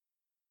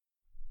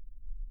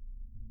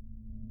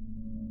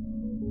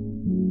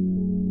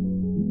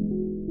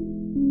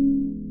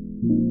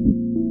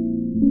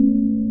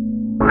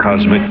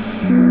Cosmic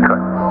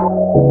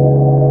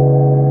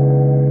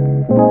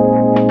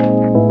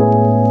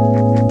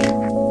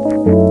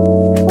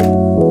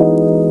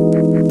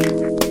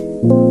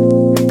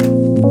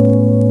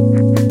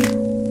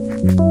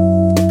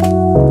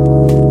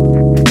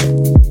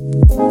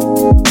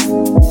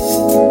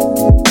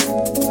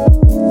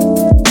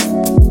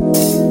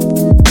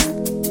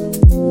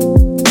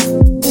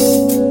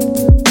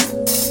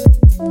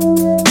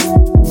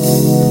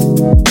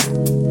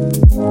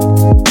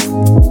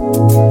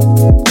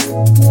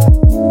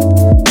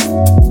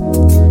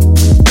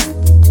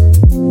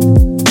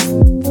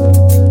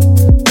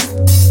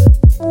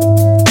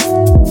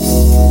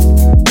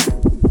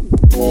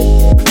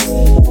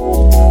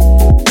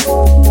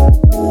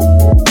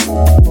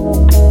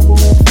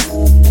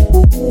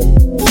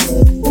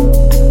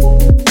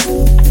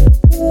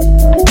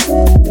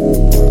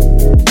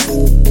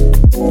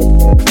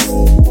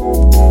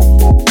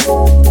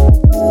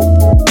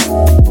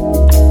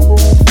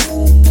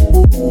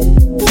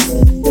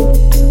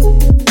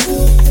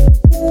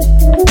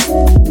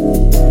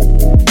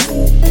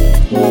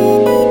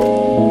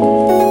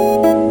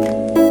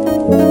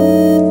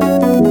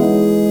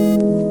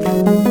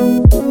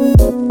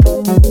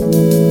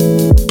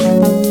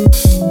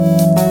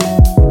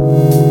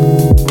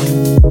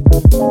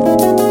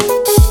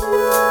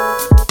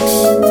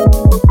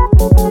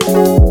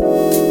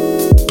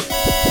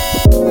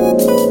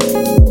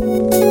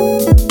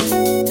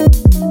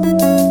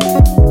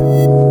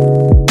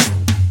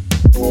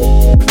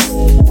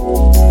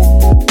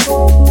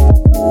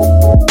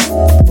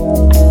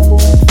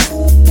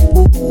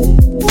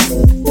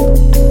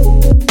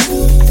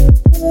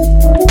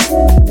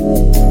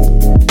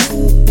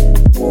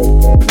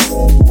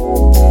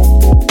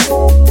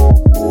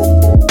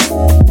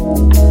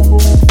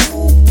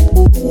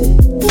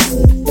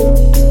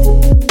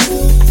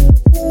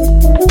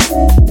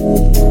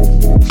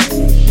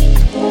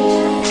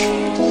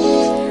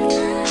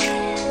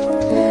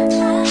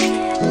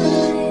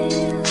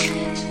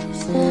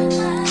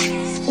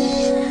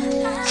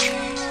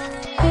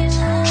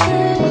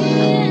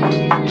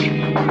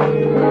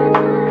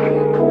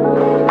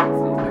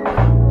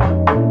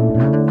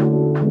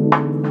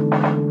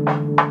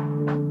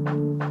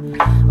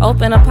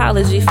Open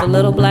apology for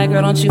little black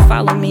girl, don't you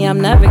follow me. I'm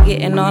never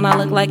getting on, I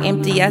look like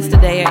empty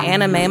yesterday or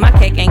anime. My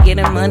cake ain't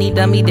getting money,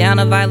 dumb me down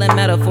a violent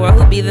metaphor.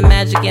 Who be the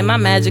magic in my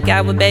magic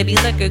eye with baby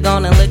liquor,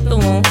 gonna lick the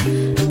wound.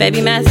 Baby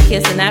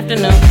masochist in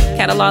afternoon,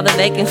 catalog the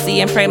vacancy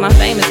and pray my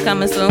fame is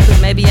coming soon.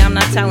 Cause maybe I'm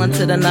not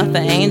talented enough for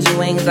angel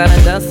wings. I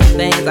done done some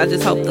things, I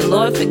just hope the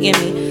Lord forgive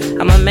me.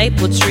 I'm a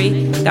maple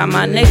tree, got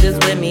my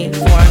niggas with me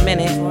for a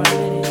minute.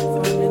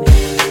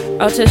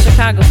 Oh, to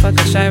Chicago, fuck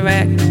a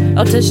Chirac.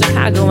 Oh, to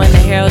Chicago in the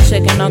Harold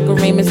Chicken, Uncle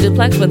Remus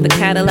duplex with the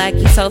Cadillac.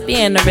 Utopia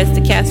and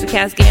Aristocats for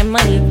cats getting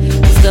money.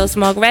 Still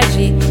smoke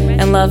Reggie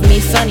and love me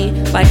Sunny.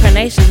 Like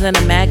carnations in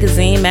a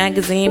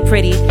magazine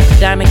pretty.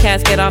 Diamond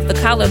casket off the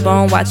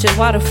collarbone, watch it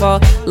waterfall.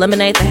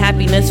 Eliminate the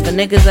happiness for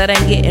niggas that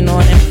ain't getting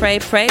on. And pray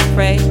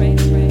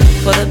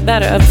for the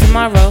better of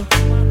tomorrow.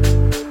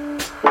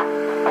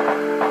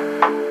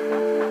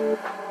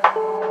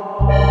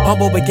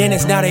 Humble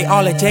beginners, now they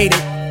all are jaded.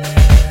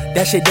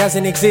 That shit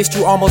doesn't exist,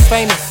 you almost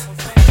famous.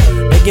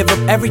 They give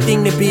up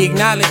everything to be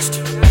acknowledged.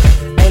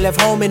 Ain't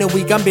left home in a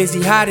week, I'm busy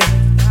hiding.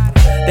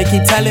 They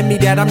keep telling me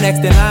that I'm next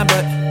in line,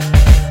 but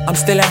I'm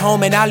still at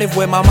home and I live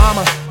with my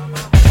mama.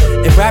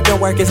 If rap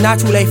don't work, it's not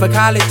too late for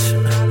college.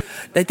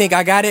 They think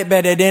I got it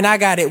better than I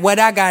got it. What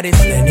I got is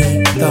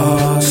plenty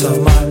thoughts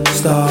of my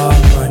star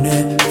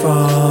running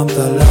from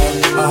the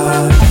love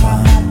I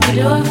found. We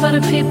do it for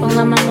the people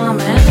and my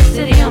mama and the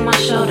city on my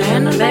shoulder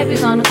and the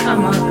babies on the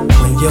come up.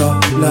 When your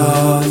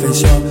love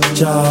is your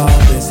job,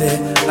 is it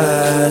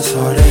as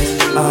hard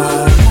as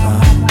I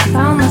found? I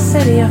found my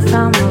city, I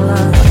found my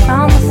love. I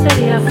found my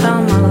city, I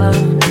found my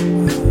love.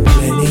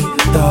 Plenty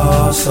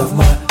thoughts of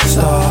my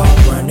star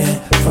running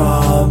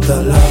from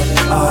the love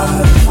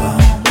I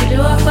found. We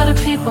do it for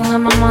the people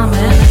and my mama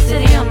and the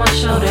city on my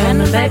shoulder and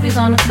the babies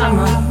on the come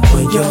up.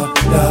 When your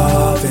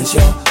love is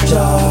your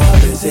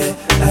job, is it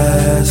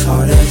as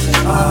hard as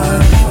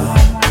I found?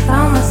 I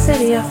found my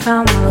city, I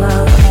found my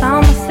love. I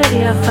found my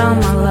city, I found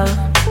my love.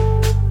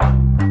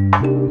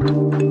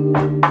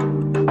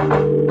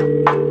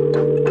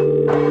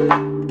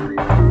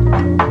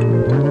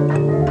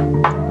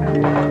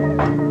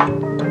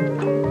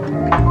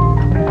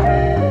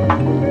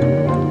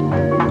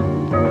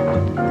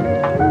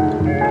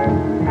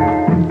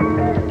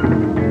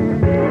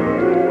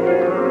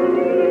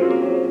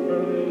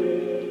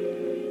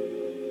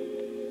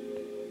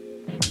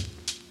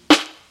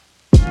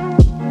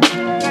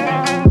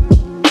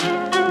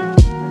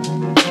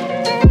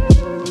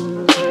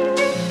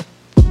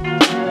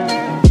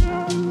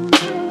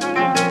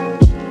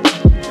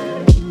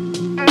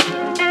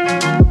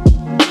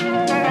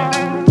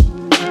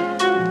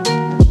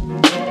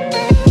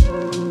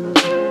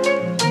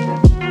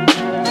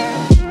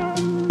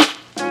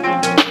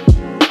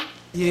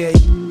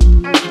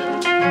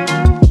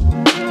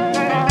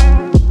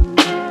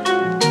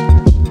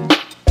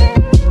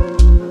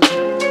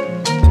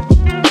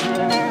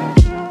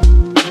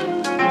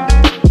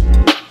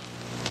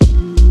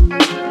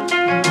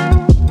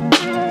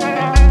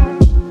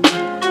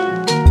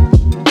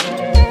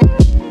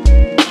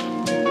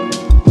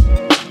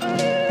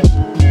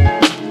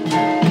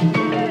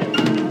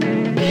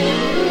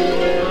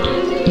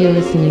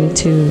 listening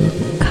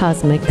to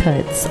Cosmic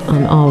Cuts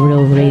on All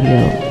Real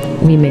Radio.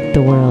 We make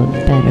the world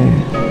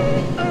better.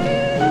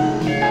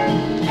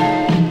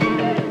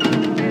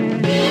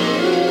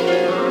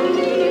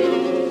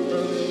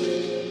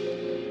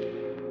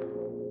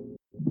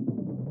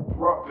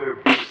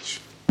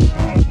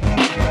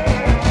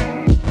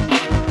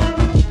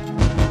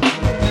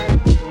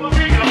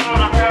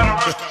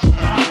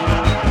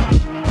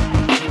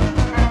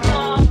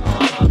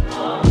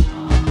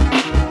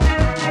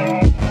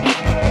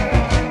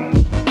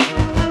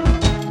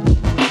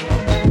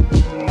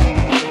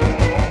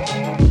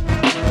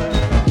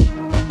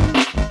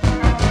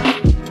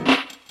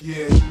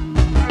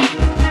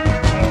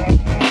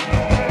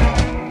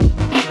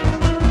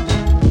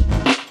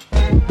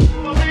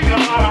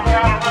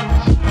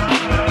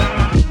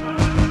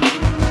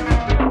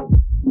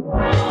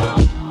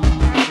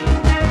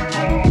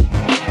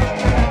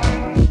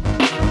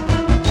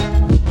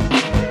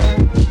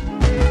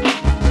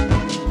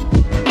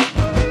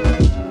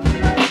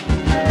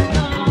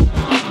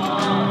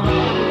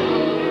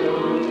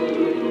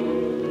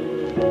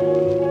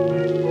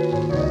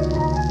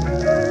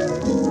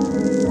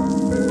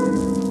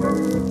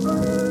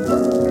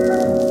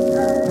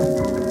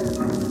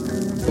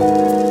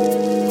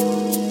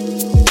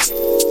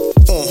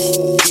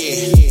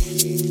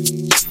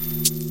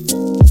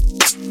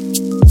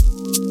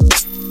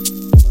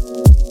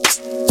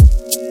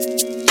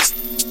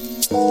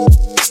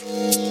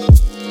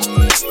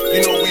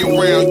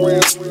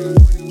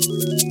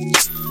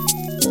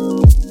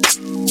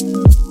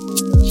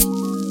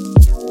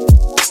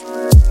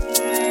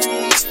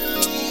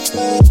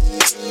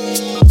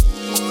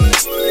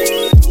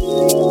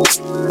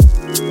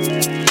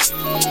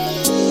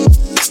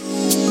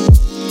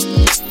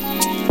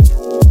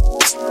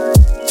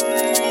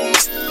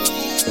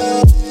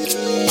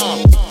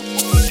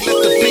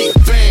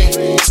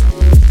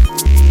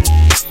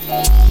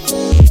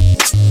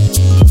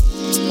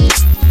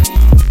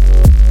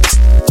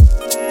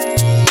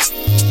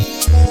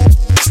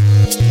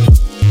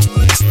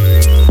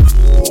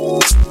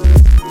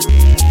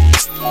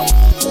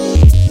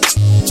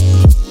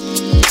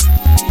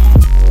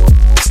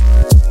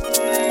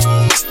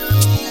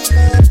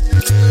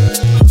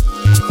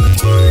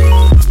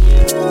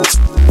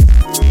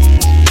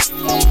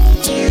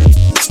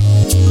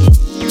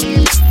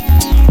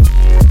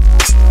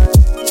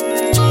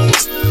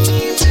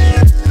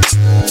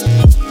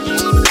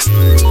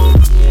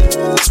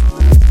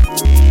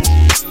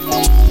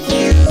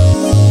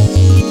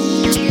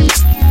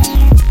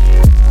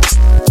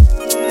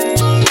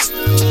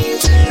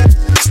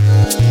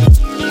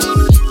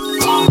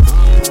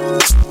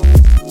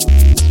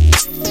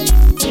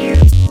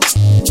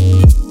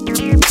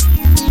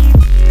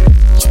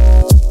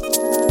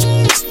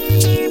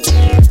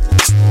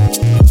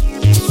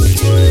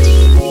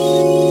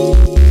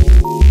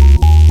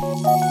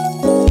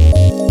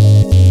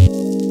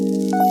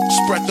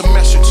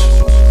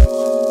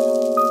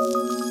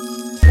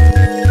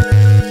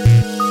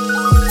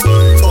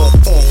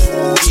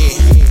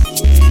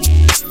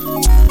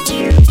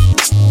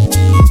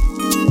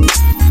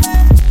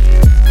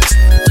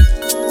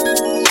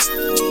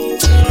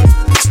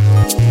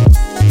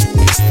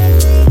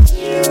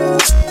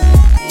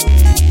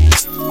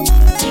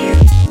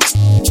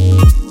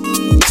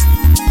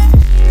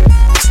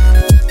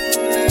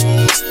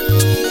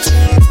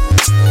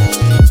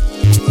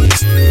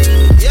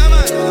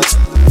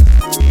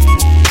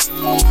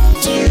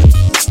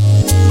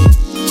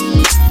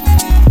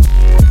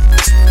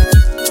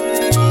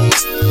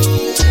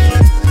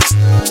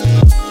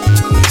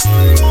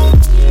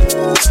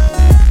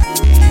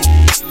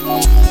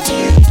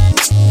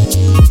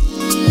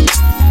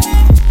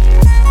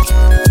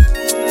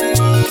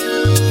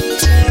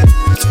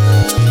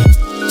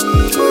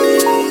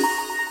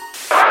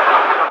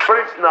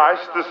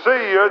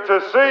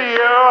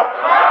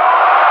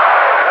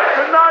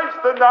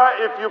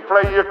 If you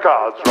play your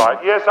cards right.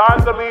 Yes,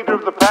 I'm the leader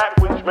of the pack,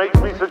 which makes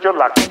me such a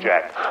lucky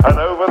jack. And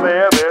over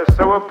there, they're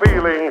so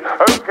appealing.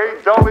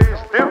 Okay, Dolly,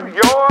 still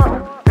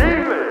you're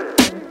dealing.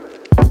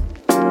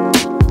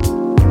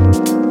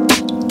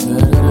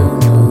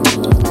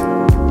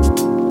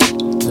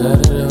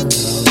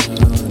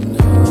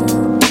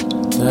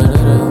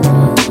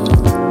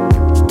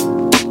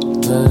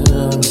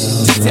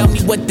 Tell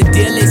me what the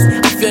deal is.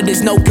 I feel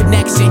there's no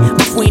connection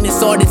between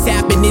us. All that's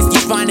happened is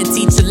you trying to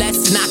teach a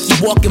lesson. I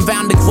keep walking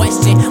round the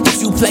question, but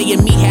you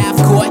playing me half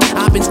court.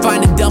 I've been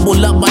trying to double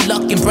up my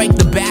luck and break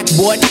the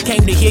backboard.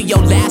 Came to hear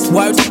your last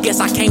words. Guess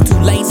I came too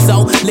late,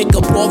 so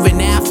liquor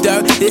pouring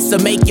after.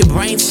 This'll make your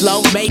brain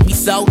slow. Maybe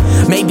so.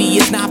 Maybe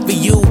it's not for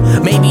you.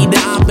 Maybe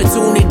the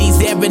opportunity's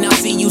there and I'll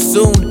see you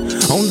soon.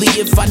 Only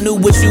if I knew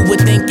what you were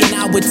thinking,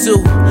 I would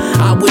too.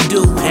 I would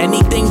do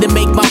anything to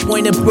make my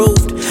point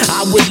improved.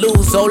 I would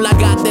lose all I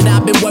got that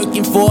I've been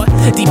working for.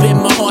 Deep in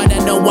my heart,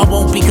 I know I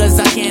won't because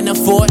I can't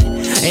afford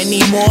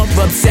any more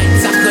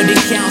upsets. I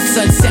couldn't count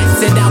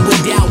sunsets and I would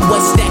doubt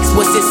what's next.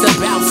 What's this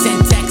about?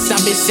 Send texts,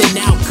 I'm missing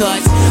out,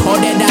 cause all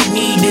that I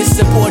need is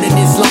support in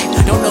this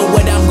life. Don't know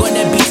what I'm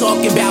gonna be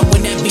talking about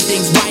whenever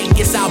everything's right,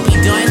 guess I'll be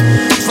done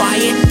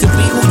trying to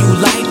be who you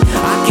like.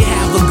 I can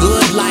have a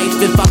good life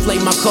if I play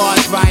my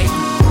cards right.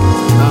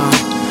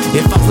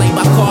 If I play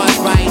my cards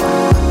right.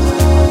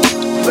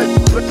 Play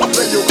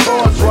your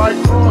cards right.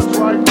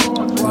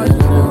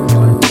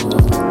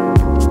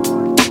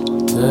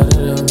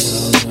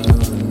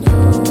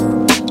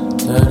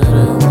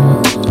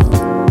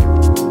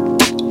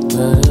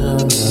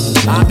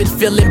 I've been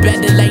feeling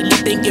better lately,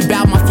 thinking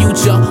about my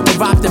future.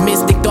 More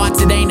optimistic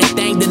thoughts, it ain't a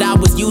thing that I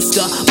was used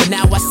to. But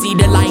now I see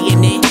the light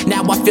in it,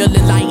 now I feel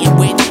enlightened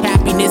with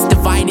happiness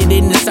divided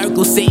in the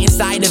circle, sit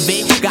inside of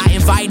it. Got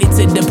invited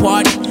to the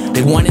party,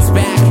 they want us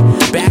back,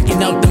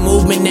 backing up the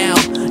movement now.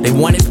 They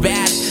want us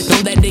bad,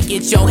 don't let it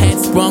get your head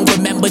sprung.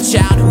 Remember,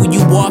 child, who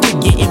you are,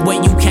 forgetting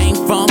where you came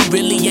from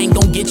really ain't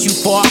gon' get you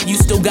far. You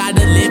still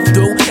gotta live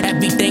through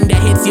everything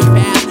that hits your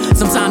path.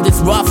 Sometimes it's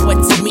rough, but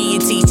to me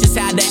it teaches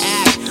how to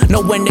act.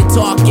 Know when to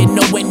talk and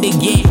know when to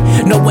get.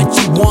 Know what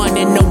you want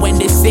and know when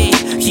to sit.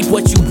 Keep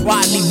what you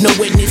brought, leave no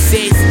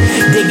witnesses.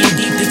 Digging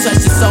deep to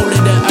touch the soul of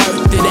the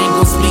earth. It ain't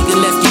gon' speak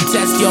unless you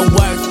test your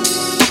worth.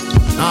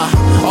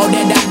 All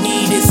that I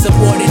need is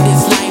support in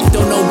this life.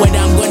 Don't know what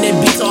I'm gonna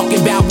be talking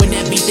about when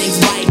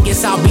everything's right.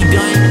 Guess I'll be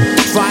done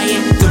trying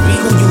to be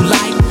who you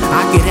like.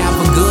 I could have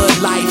a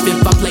good life if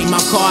I play my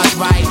cards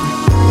right.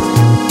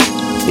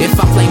 If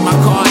I play my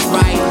cards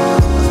right.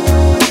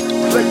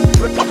 Play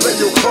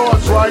your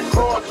cards right.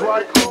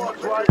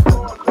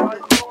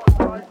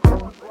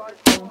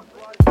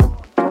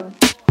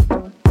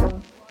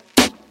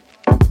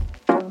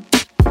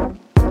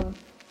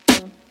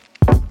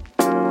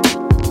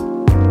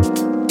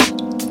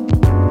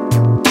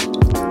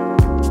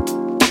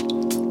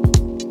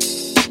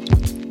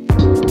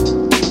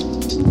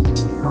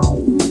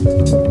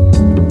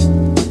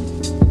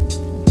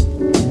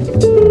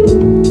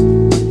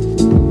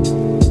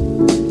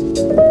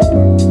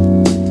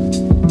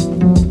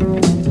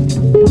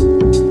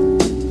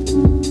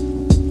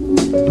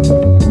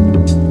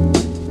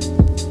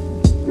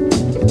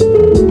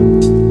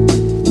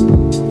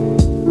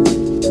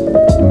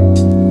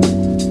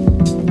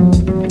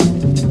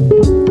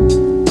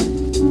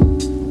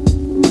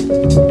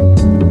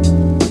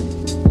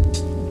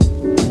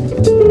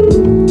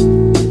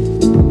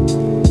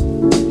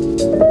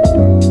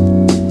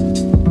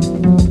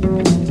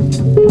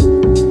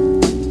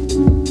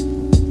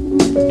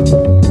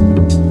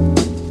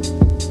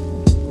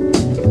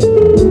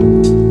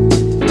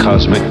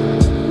 Cosmic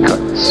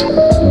Cuts.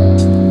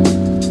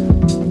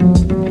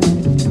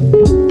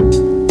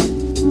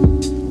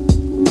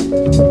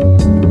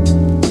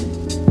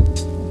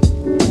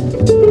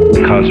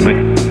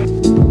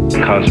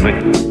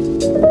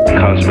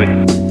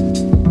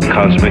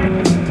 Cosmic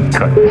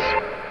Cuts.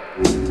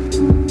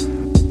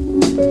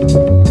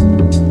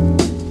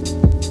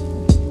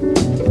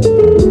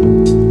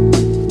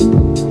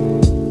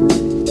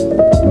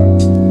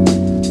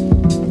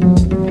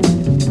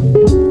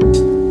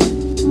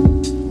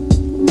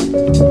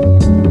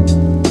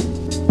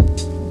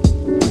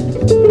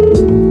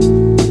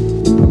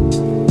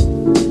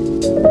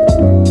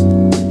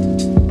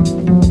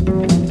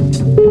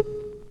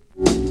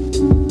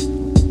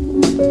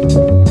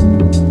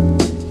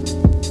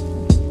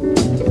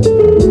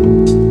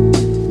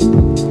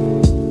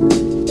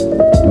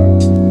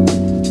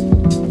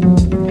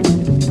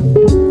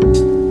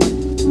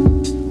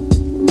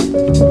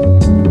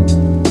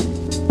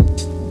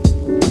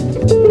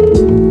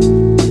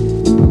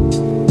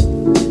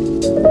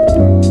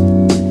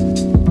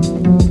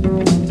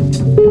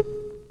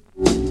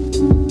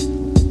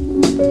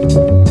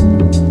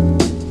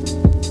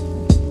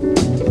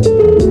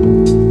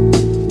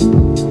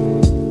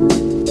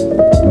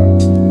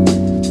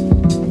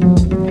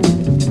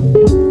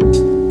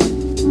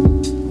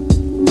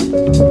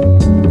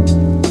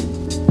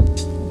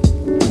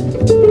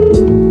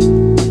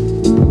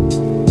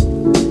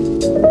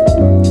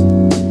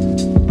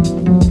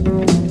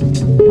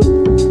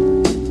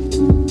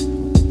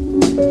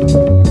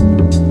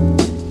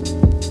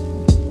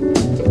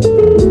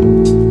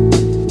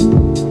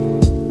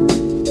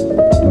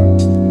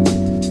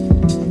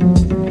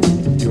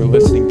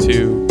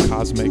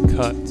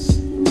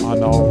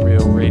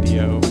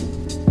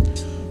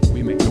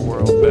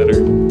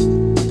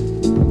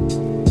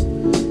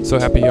 So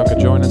happy y'all could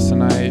join us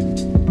tonight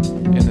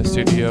in the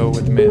studio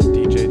with man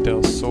DJ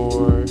Del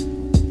Sur.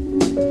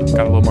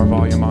 Got a little more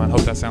volume on.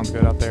 Hope that sounds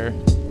good out there.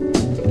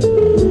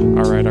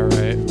 Alright.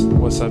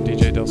 What's up,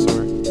 DJ Del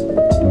Sur?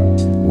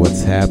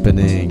 What's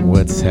happening?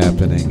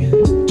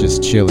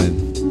 Just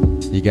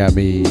chilling. You got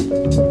me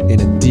in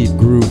a deep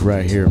groove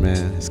right here,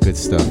 man. It's good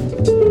stuff.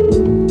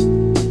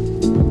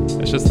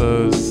 It's just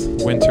those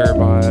winter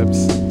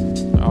vibes.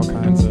 All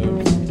kinds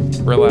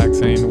of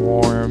relaxing,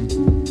 warm,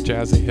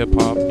 jazzy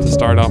hip-hop to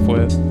start off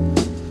with.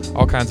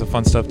 All kinds of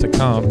fun stuff to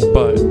come,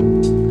 but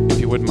if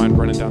you wouldn't mind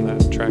running down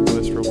that track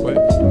list real quick,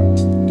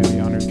 do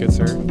the honors, good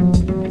sir.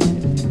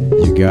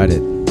 You got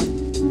it.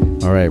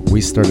 All right,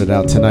 we started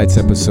out tonight's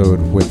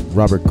episode with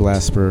Robert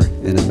Glasper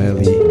and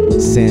Amelie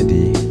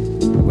Sandy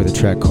with a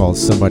track called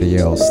Somebody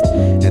Else,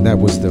 and that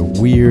was the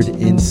Weird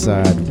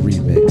Inside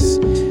remix.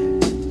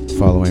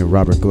 Following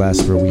Robert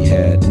Glasper, we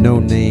had No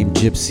Name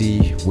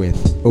Gypsy with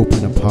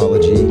Open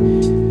Apology,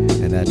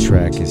 and that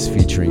track is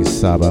featuring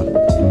Saba.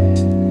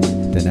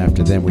 Then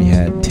after them we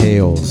had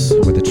Tails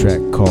with a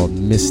track called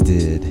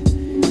Misted.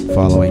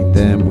 Following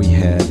them we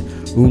had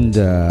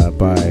Unda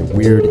by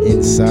Weird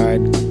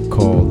Inside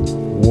called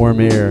Warm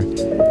Air.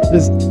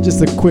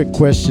 Just a quick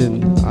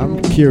question.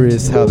 I'm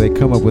curious how they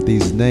come up with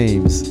these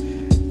names.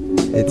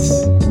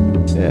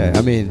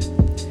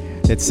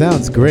 It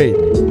sounds great.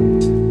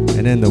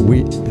 And then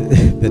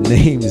the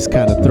names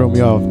kind of throw me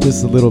off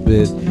just a little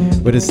bit.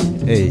 But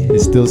it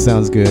still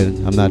sounds good.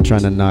 I'm not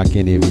trying to knock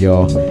any of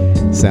y'all.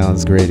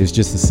 Sounds great. It's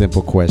just a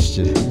simple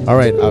question. All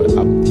right,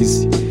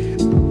 he's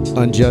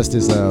Unjust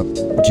is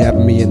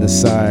jabbing me in the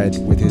side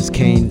with his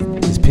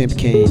pimp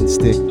cane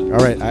stick.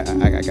 All right,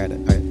 I got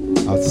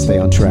it. I'll stay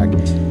on track.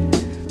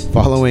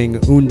 Following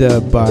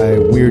Unda by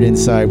Weird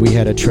Inside, we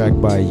had a track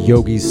by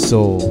Yogi's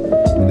Soul,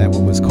 and that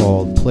one was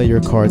called Play Your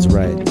Cards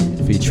Right,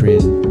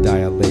 featuring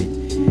Dilate.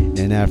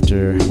 And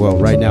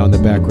right now in the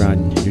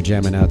background, you're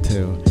jamming out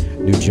to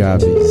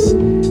Nujavis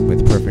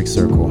with Perfect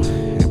Circle,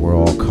 and we're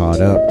all caught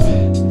up.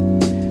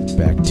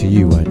 Back to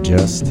you,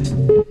 Unjust.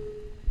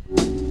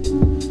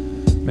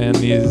 Man,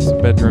 these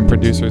bedroom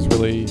producers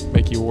really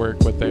make you work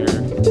with their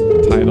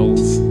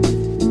titles,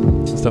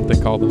 the stuff they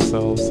call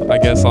themselves. I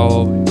guess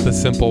all the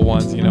simple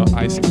ones,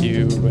 Ice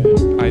Cube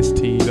and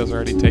Ice-T, those are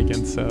already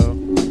taken, so.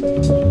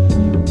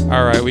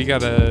 All right, we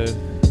got a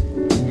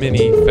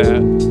mini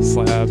fat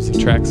slabs of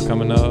tracks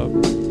coming up.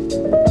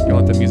 You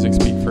let the music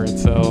speak for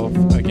itself.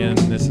 Again,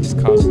 this is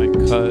Cosmic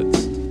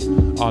Cuts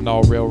on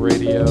All Real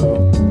Radio,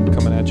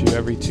 coming at you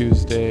every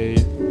Tuesday,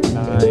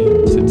 9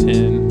 to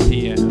 10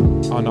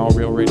 p.m. on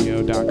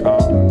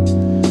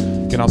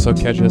allrealradio.com. You can also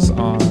catch us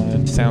on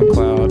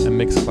SoundCloud and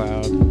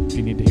Mixcloud if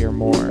you need to hear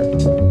more.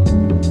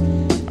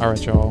 All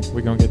right, y'all,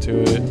 we're going to get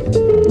to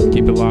it.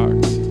 Keep it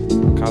locked.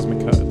 Cosmic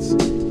Cuts.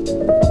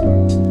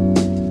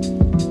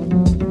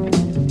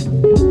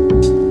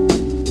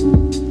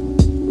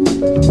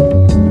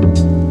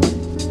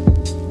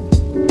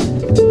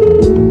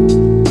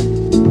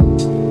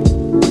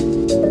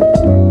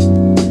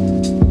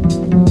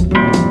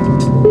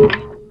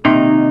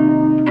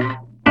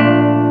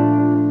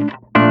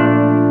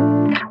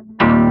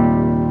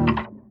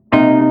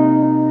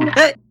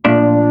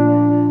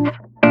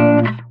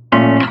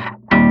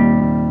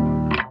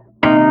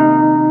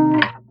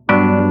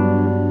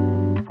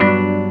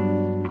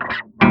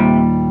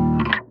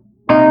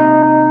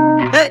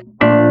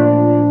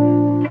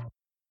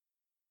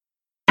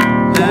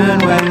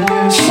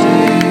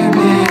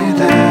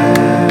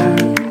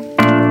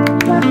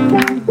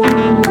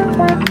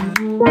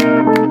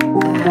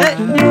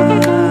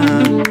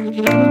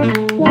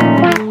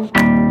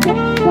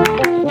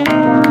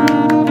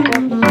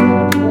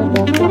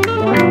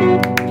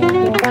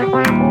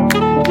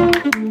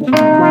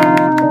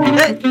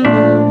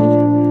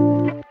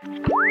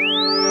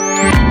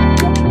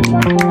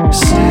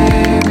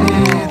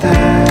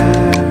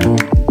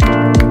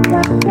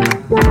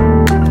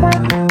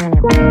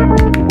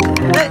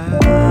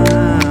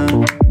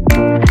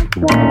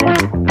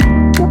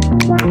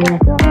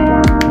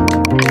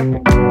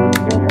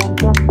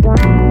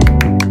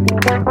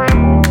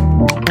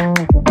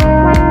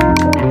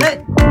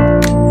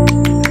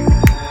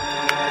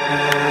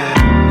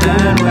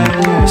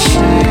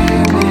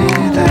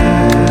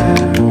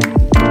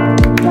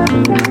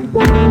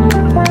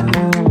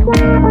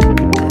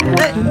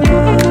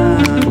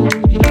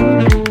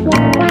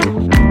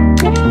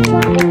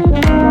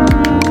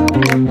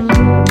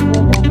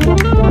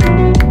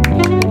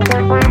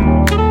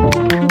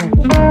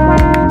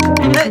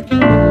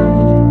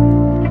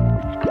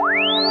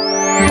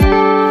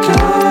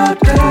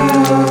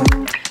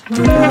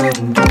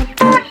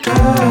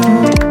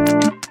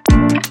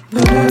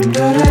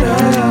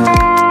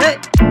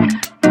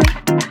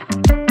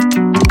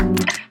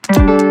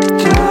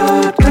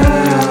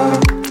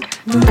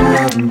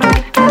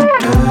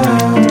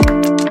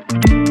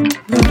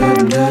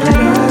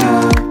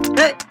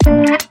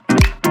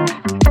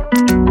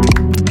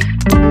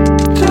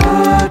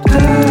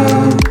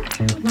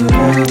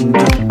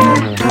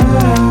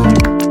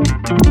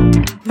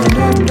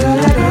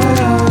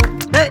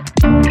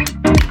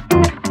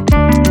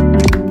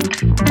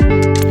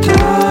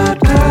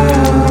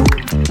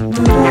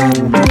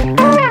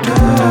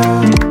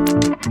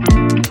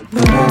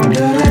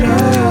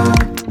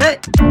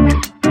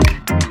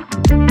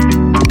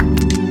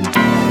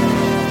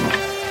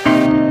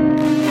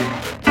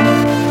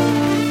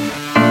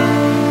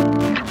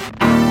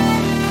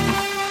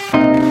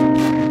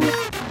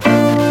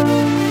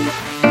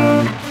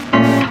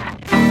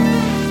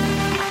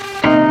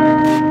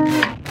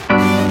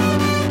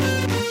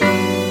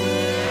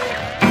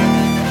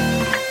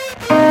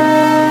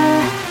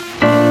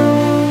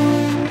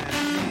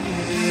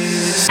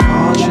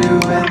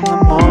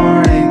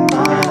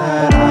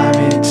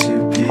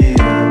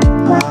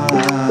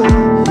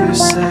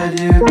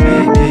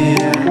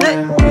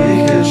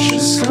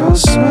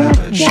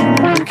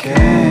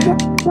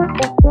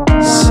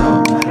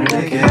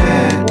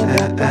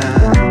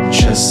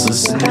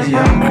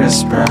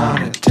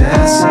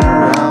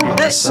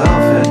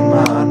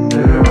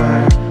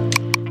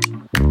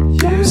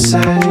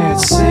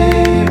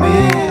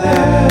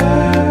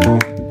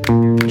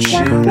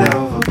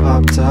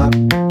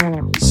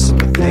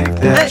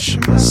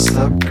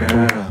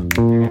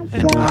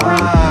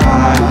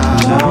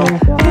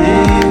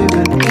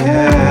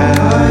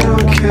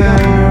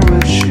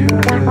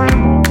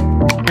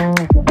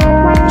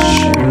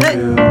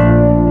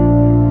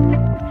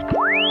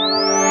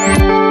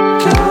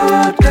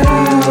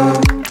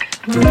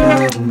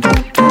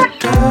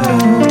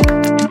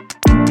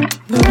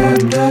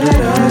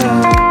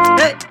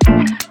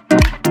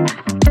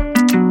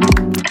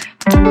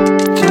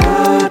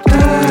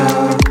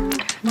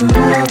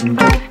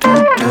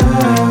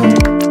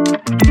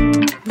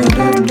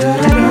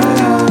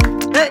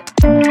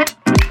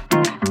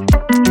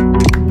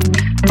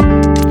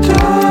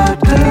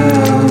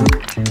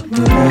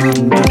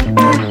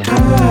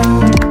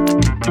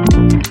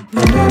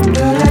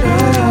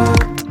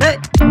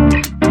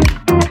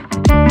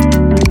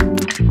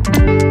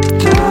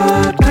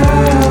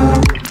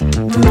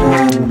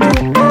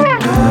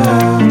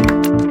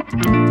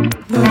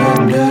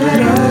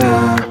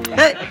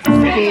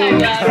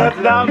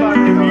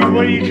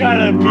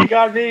 trying to peek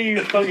on me,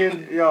 you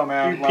fucking. Yo,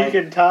 man. You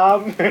peeking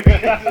Tom? I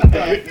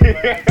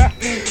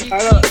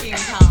don't. Peeking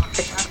Tom.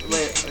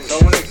 Wait,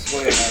 someone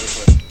explain how to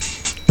play.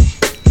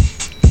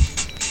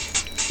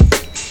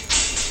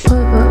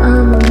 Papa,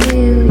 I'm a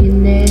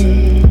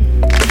millionaire,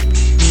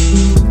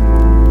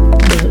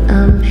 but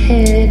I'm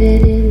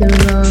headed in the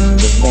wrong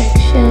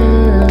direction.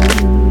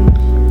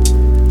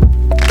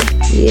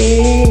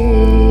 Yeah,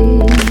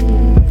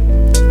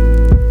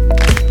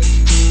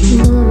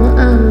 Mama,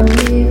 I'm a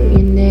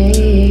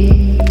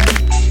millionaire,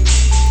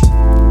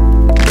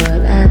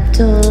 but I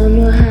don't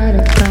know how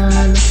to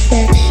find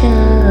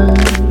affection.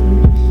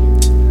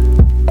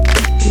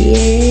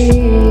 Yeah.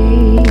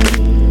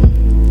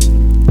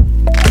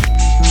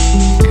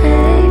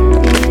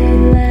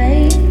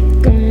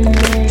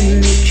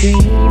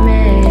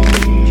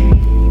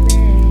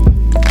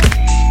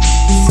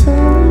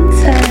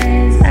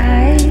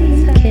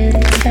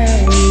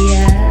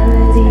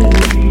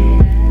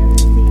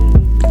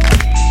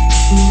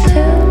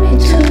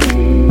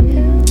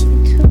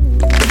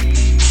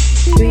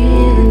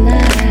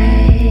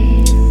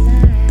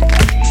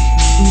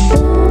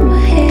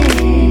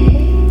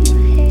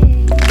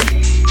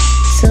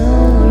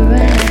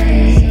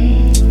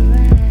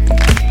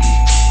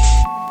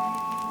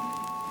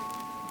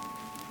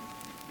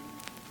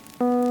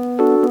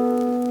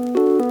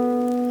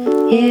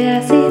 Yeah,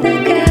 I see the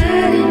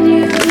God in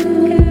you.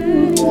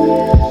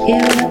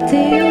 Yeah, what do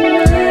you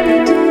wanna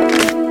do?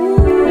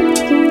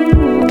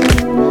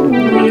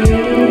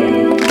 Yeah.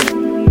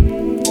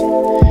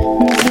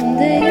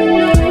 Someday you'll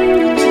know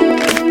the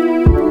truth.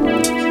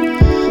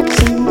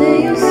 Someday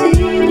you'll see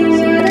the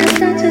world as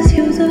not just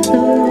use a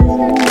lose.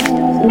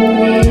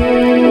 Yeah.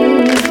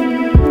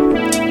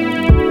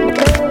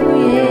 Oh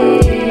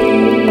yeah.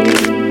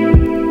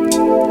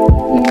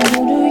 Who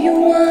do you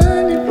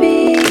wanna be?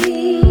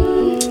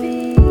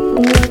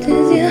 What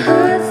does your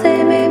heart say,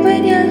 babe,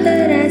 when your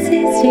heart has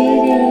its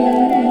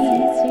reading?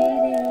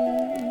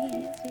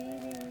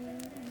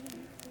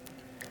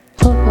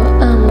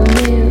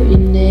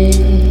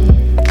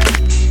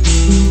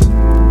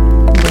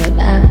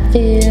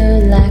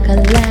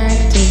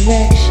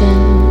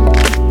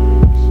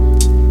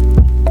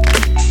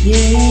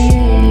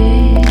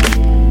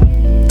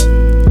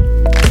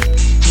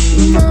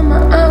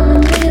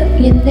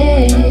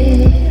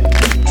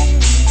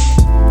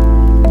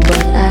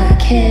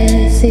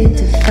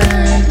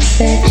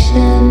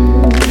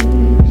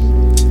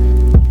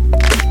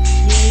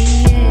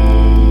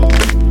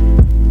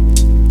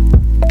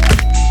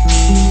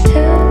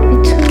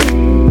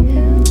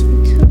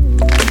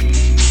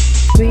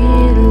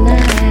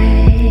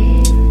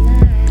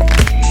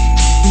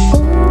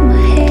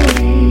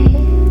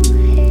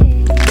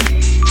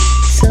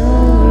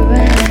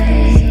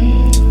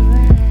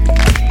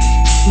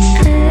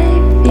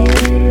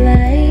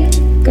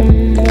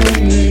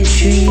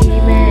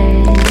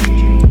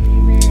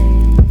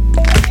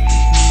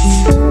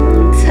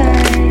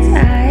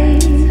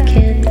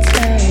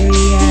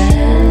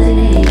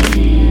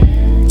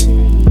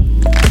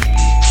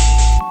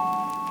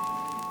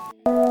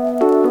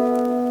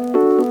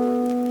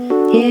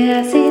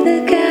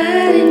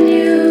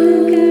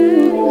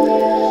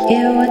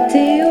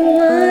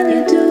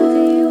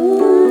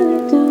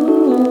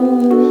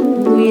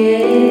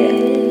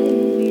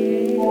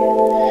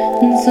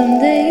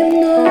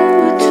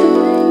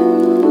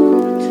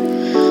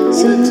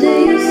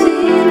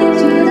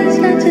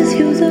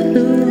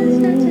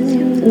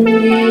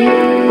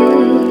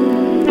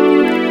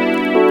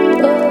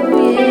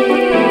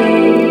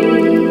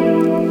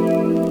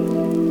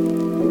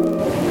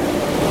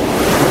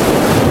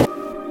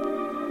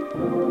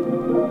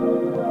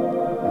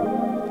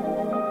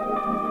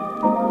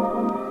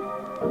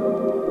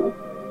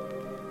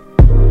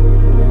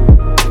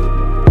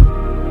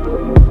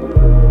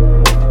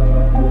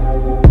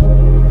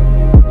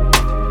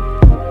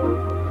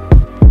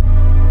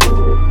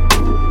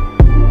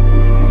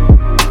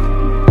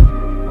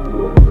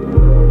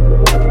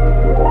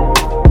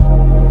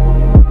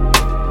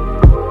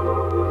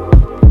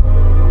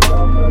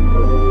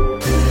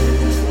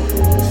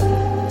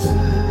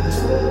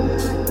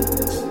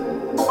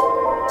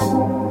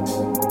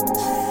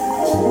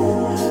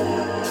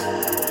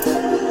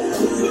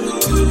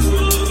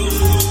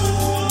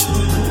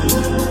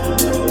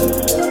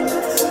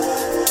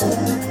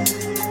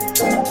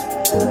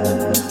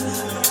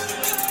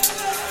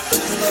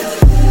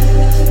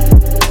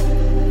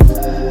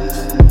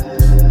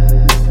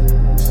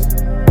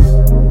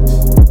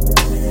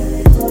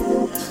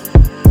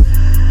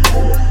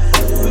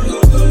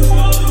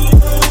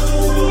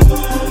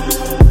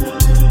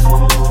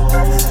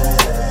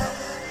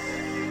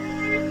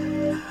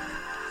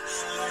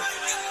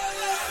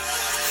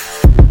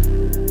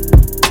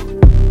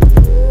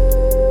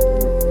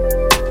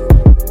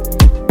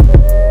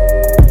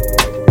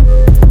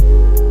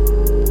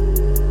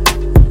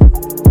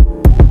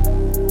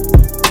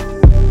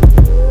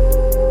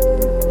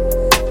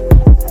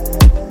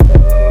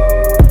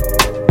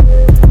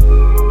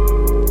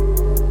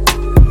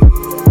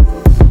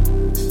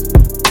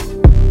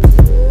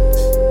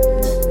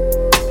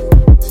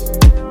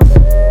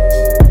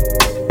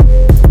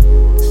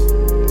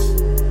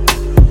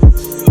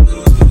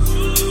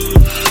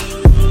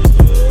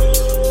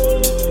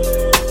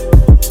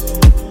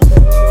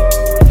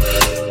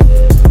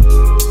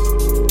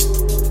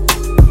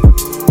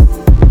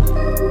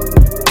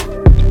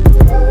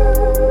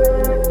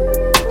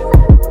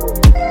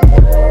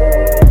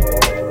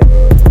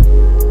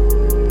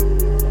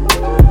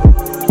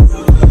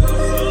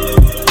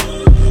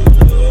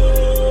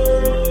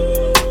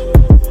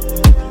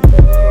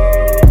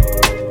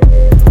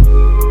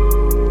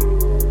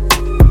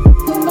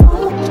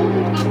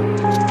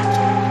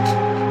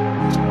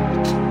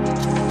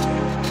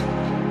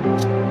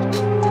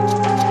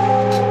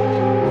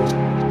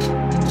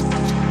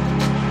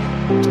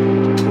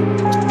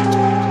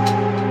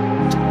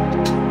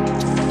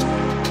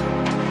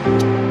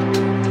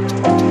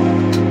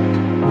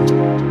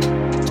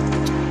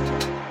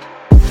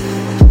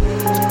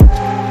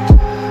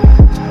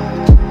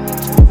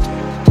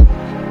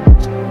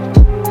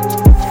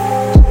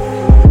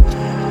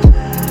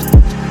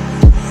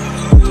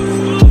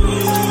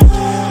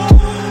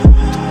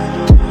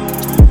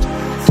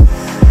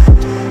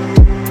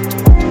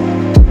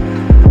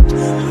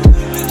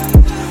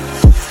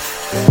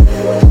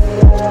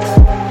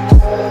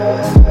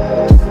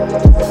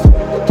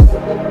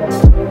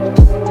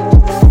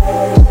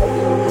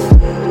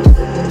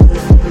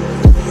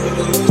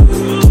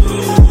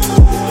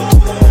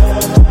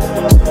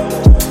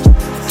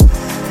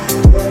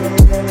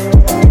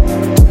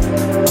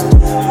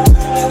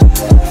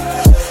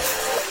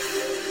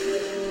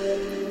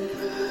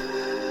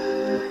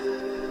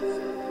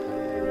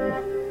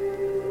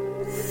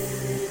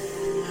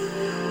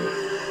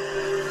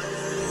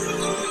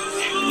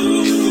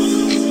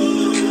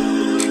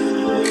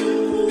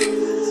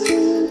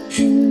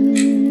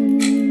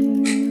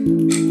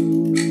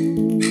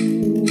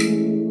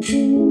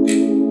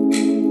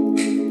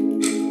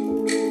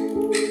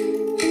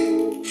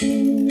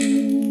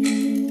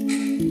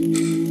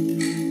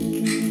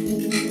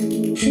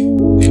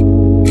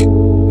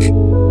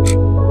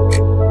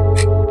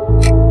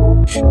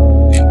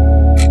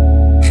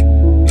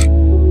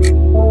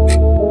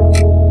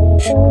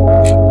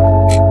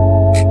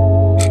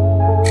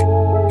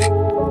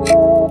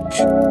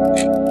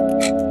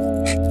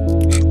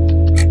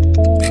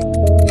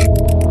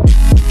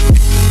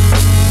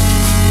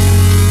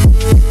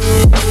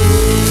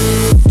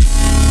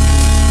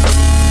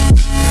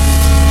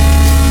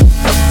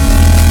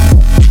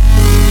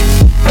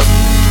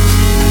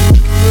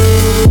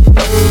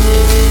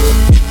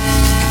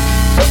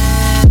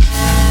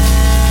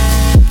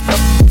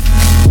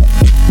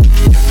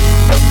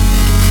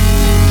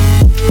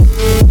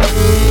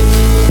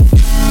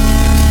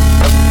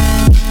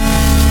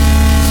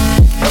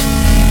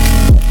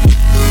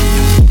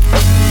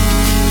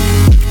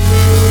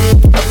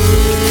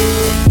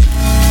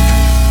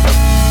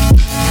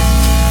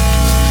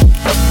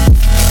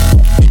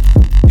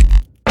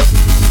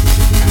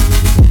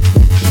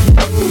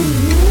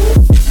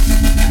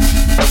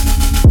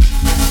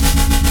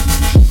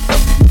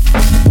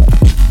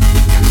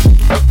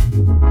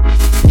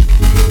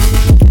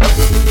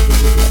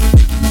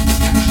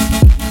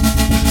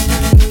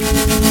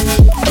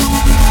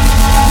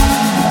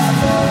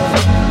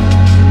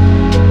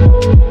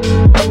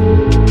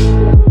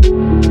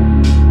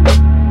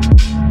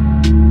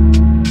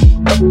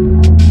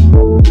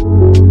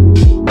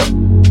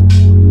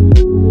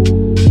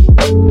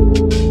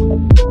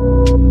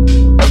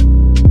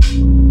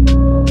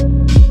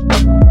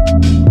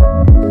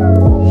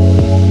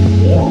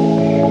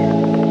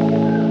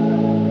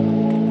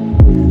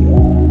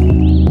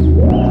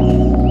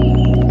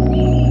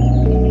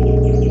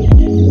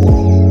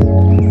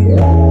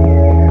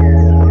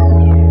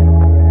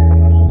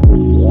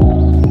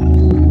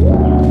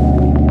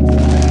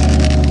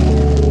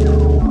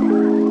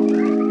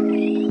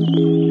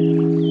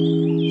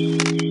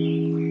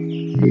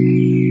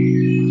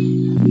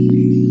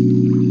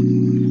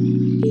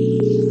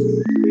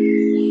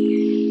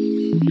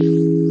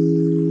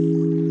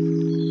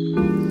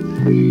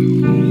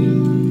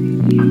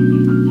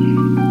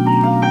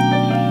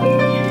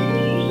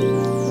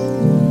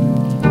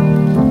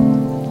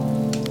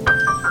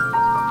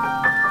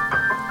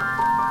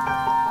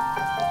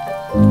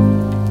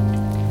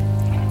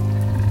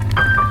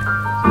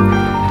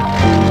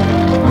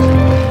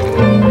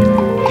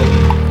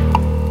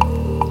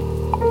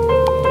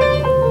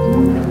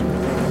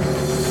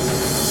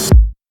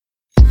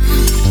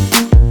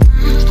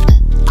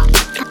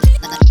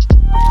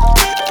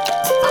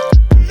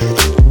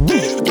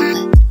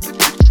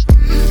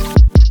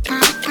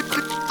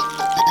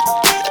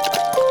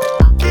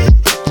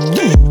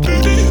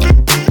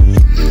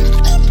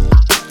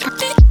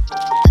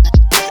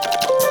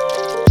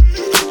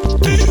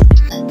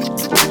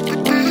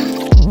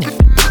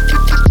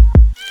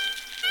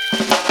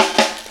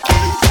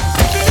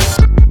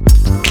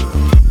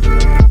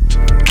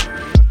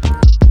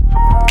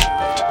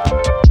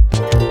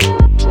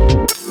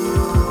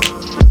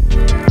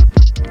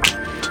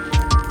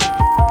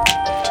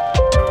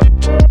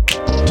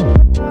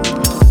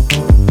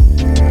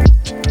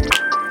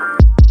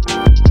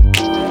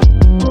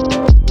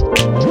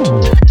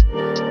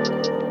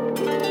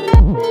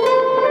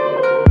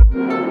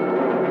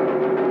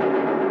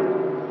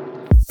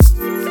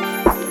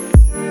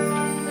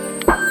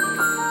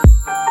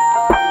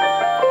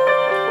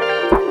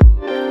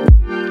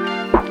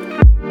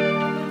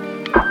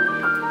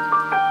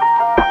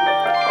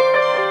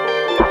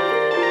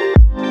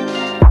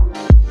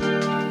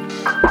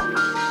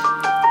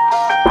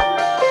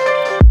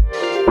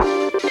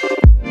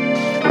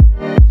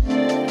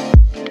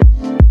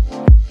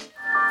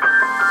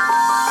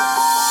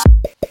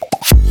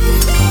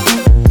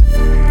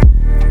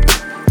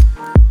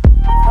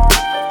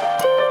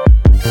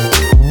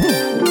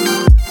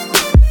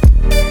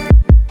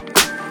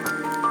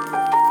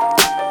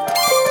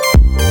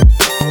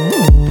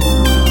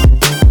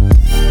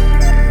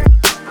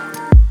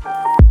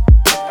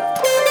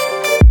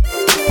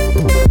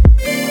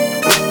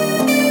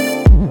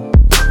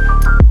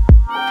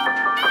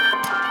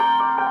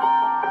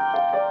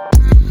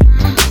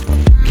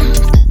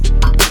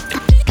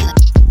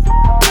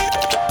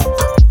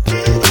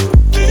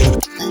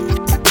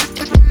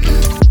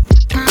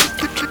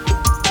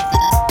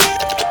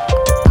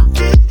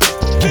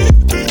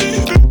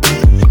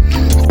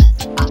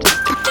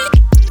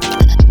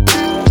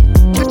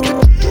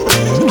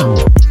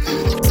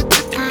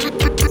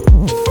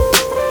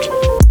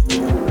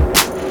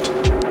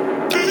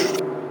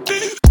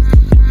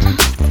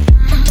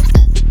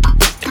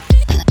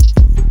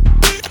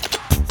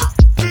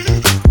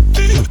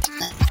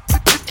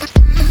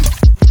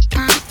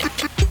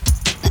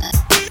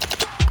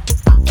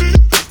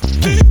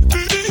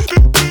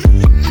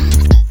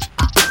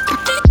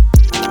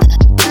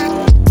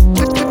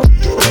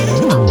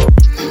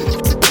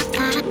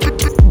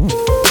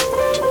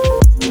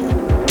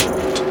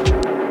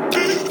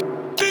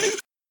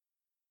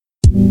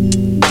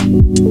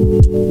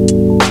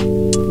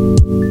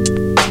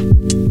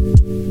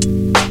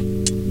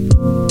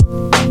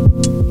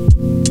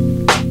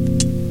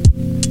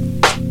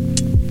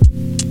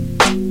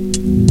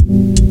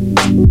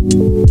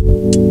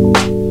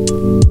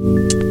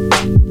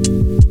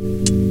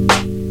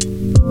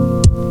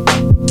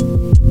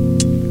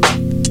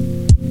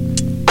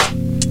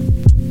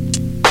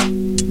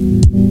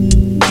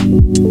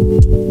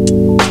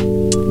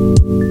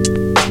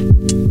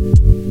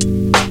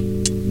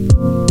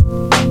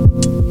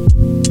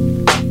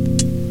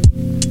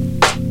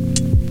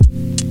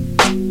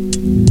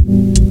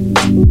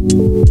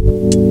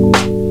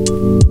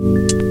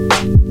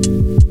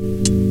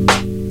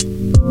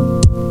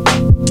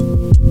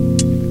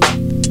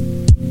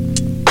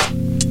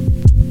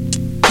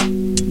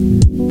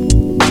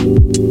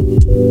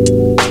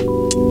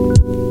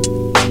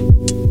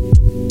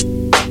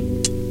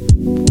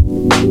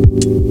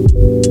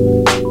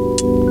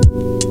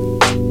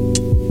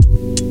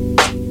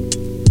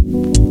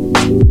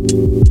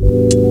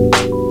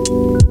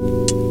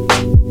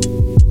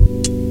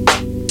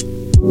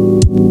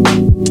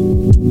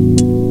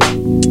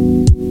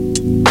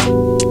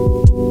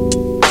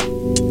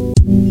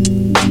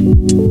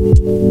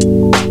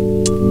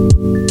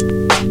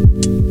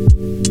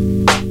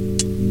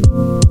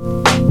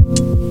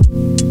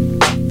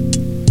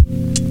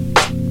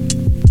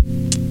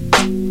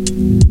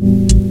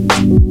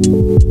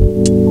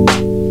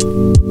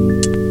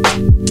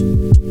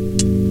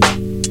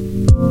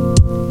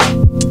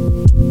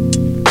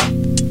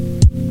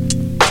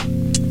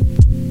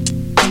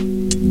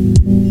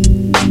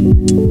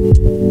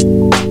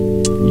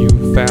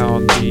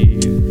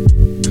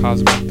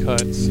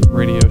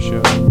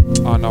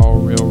 on All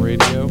Real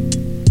Radio.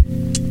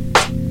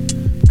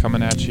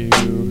 Coming at you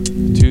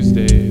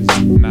Tuesdays,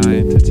 9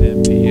 to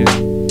 10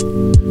 p.m.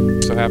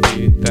 So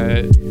happy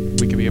that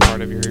we could be a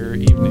part of your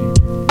evening.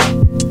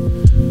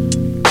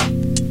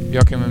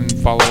 Y'all can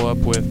follow up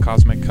with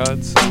Cosmic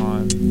Cuts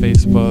on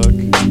Facebook,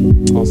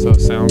 also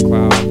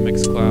SoundCloud,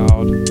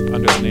 Mixcloud,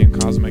 under the name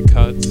Cosmic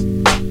Cuts.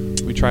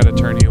 We try to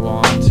turn you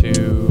on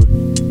to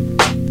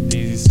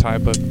these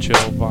type of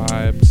chill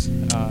vibes,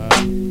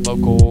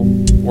 local,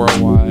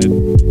 worldwide.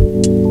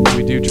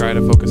 We do try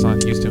to focus on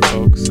Houston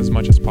folks as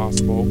much as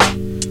possible.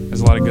 There's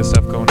a lot of good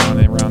stuff going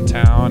on around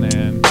town,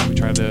 and we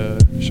try to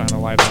shine a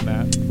light on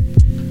that.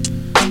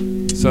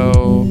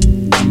 So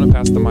I'm going to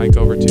pass the mic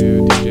over to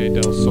DJ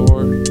Del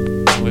Sor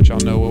and let y'all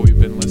know what we've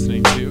been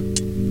listening to.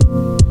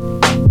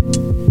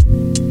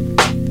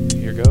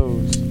 Here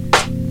goes.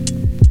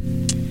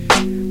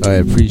 I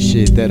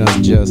appreciate that,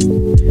 Unjust.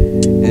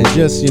 And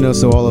just,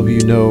 so all of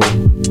you know,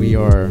 we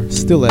are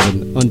still at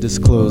an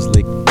undisclosed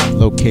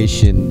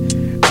location.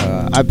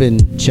 I've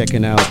been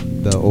checking out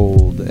the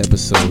old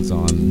episodes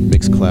on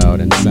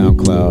Mixcloud and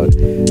SoundCloud,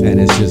 and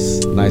it's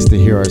just nice to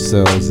hear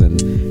ourselves and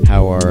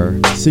how our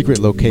secret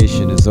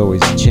location is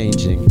always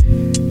changing,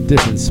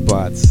 different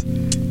spots.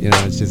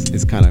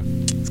 It's kind of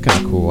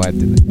cool. I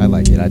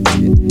like it. I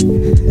dig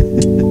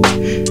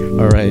it.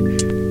 All right.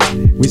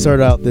 We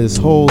started out this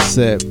whole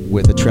set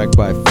with a track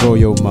by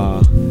Froyo Ma,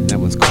 and that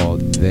one's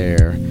called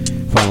There.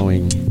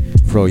 Following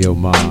Froyo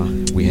Ma,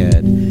 we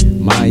had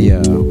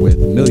Maya with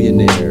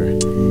Millionaire,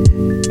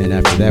 and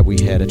after that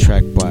we had a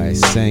track by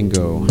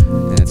Sango,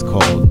 and it's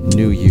called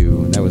New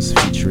You, and that was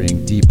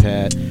featuring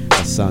Deepat,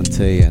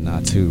 Asante, and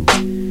Atu.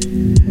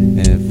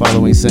 And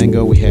following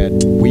Sango, we had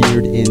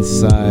Weird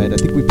Inside. I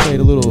think we played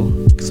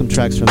some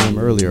tracks from them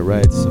earlier,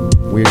 right? Some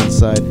Weird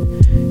Inside.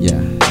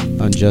 Yeah,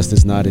 Unjust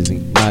is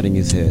nodding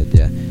his head.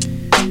 Yeah.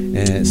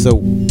 And so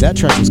that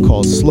track was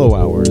called Slow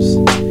Hours.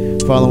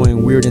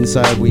 Following Weird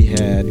Inside, we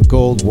had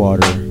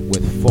Goldwater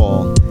with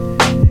Fall.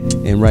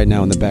 And right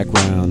now in the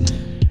background,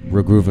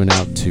 we're grooving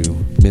out to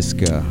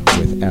Miska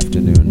with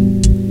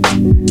Afternoon.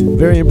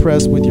 Very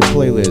impressed with your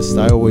playlist.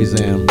 I always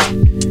am.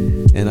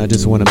 And I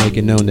just want to make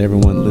it known to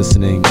everyone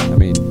listening. I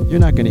mean, you're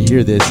not going to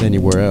hear this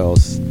anywhere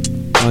else.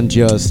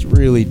 Unjust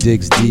really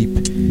digs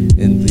deep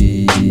in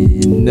the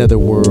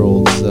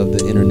netherworlds of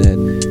the internet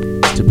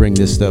to bring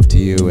this stuff to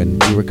you.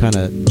 And we were kind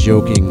of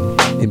joking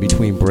in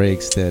between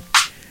breaks that,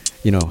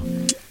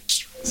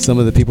 some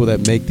of the people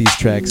that make these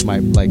tracks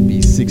might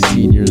be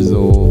 16 years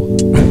old,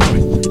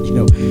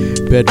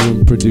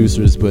 bedroom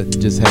producers, but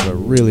just have a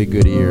really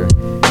good ear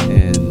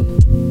and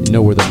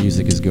know where the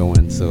music is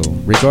going. So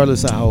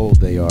regardless of how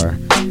old they are,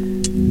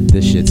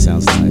 this shit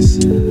sounds nice.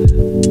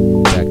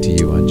 Back to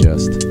you,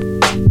 Unjust.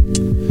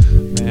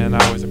 Man,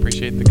 I always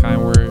appreciate the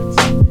kind words.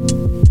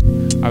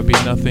 I'd be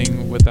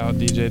nothing without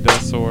DJ Del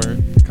Sor.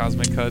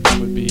 Cosmic Cuts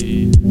would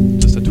be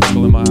just a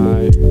twinkle in my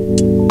eye.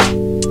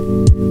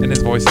 And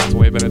his voice sounds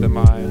way better than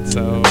mine,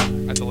 so I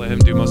have to let him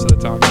do most of the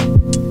talking.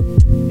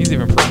 He's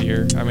even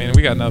prettier. I mean,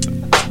 we got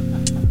nothing.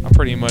 I'm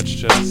pretty much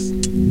just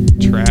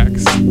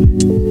tracks,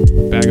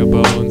 bag of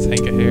bones,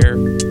 hank of hair.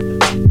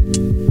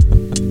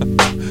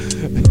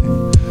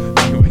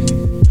 Anyway,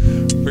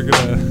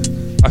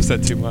 I've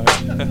said too much.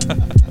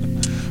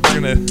 We're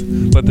gonna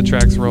let the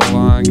tracks roll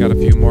on. Got a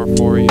few more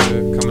for you,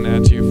 coming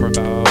at you for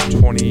about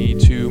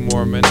 22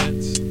 more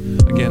minutes.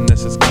 Again,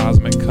 this is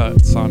Cosmic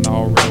Cuts on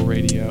All Real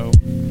Radio.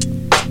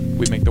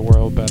 We make the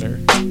world better.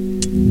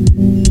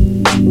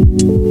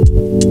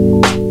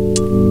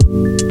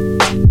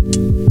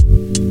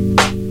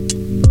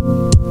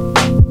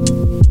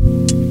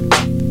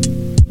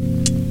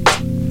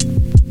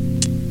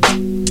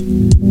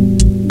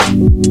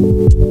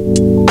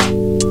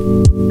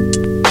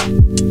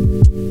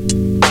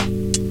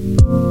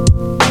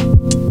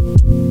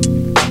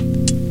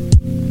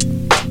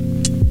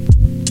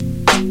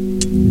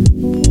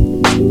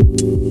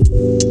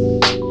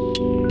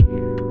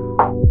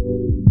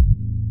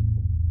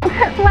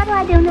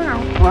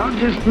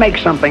 Just make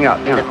something up,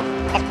 Opens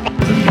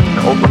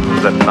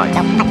at night.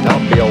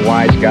 Don't be a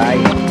wise guy.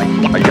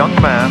 A young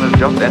man has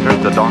just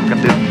entered the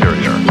darkened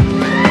interior.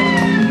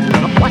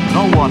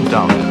 No one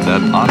doubted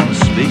that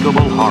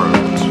unspeakable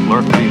horrors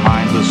lurked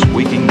behind the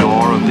squeaking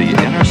door of the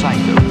inner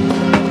sanctum.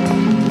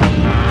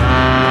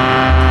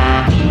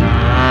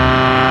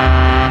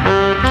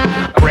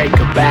 Break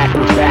her back,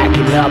 we're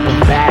backing up, I'm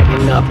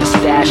bagging up the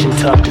stash and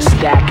tuck to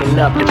stacking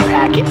up the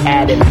packet,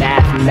 adding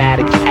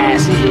mathematics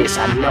as is.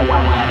 I know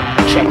I had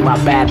to check my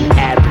batting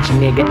average,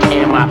 nigga,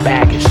 and my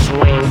baggage.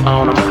 Swing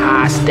on them,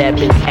 high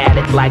stepping at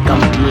it like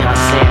I'm Deion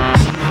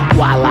Sanders.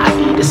 While I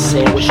eat a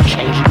sandwich,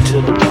 changing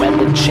to the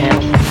weather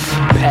channel.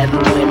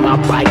 Pedaling my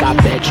bike, I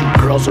bet you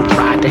girls will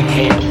ride the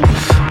handle.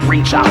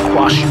 Reach, I'll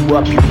cross you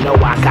up, you know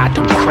I got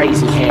them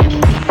crazy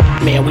handles.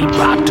 Man, we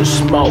bout to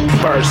smoke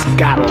first,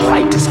 gotta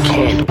light this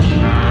candle.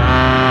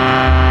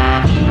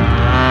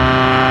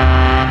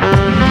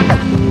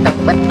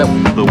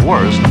 The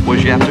worst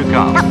was yet to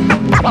come.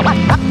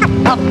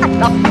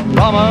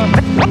 Drama,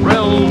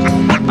 thrills,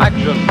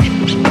 action.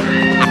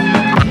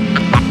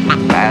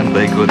 And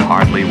they could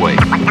hardly wait.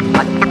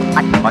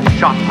 A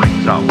shot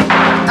rings out.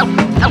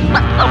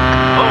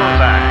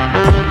 Bullseye.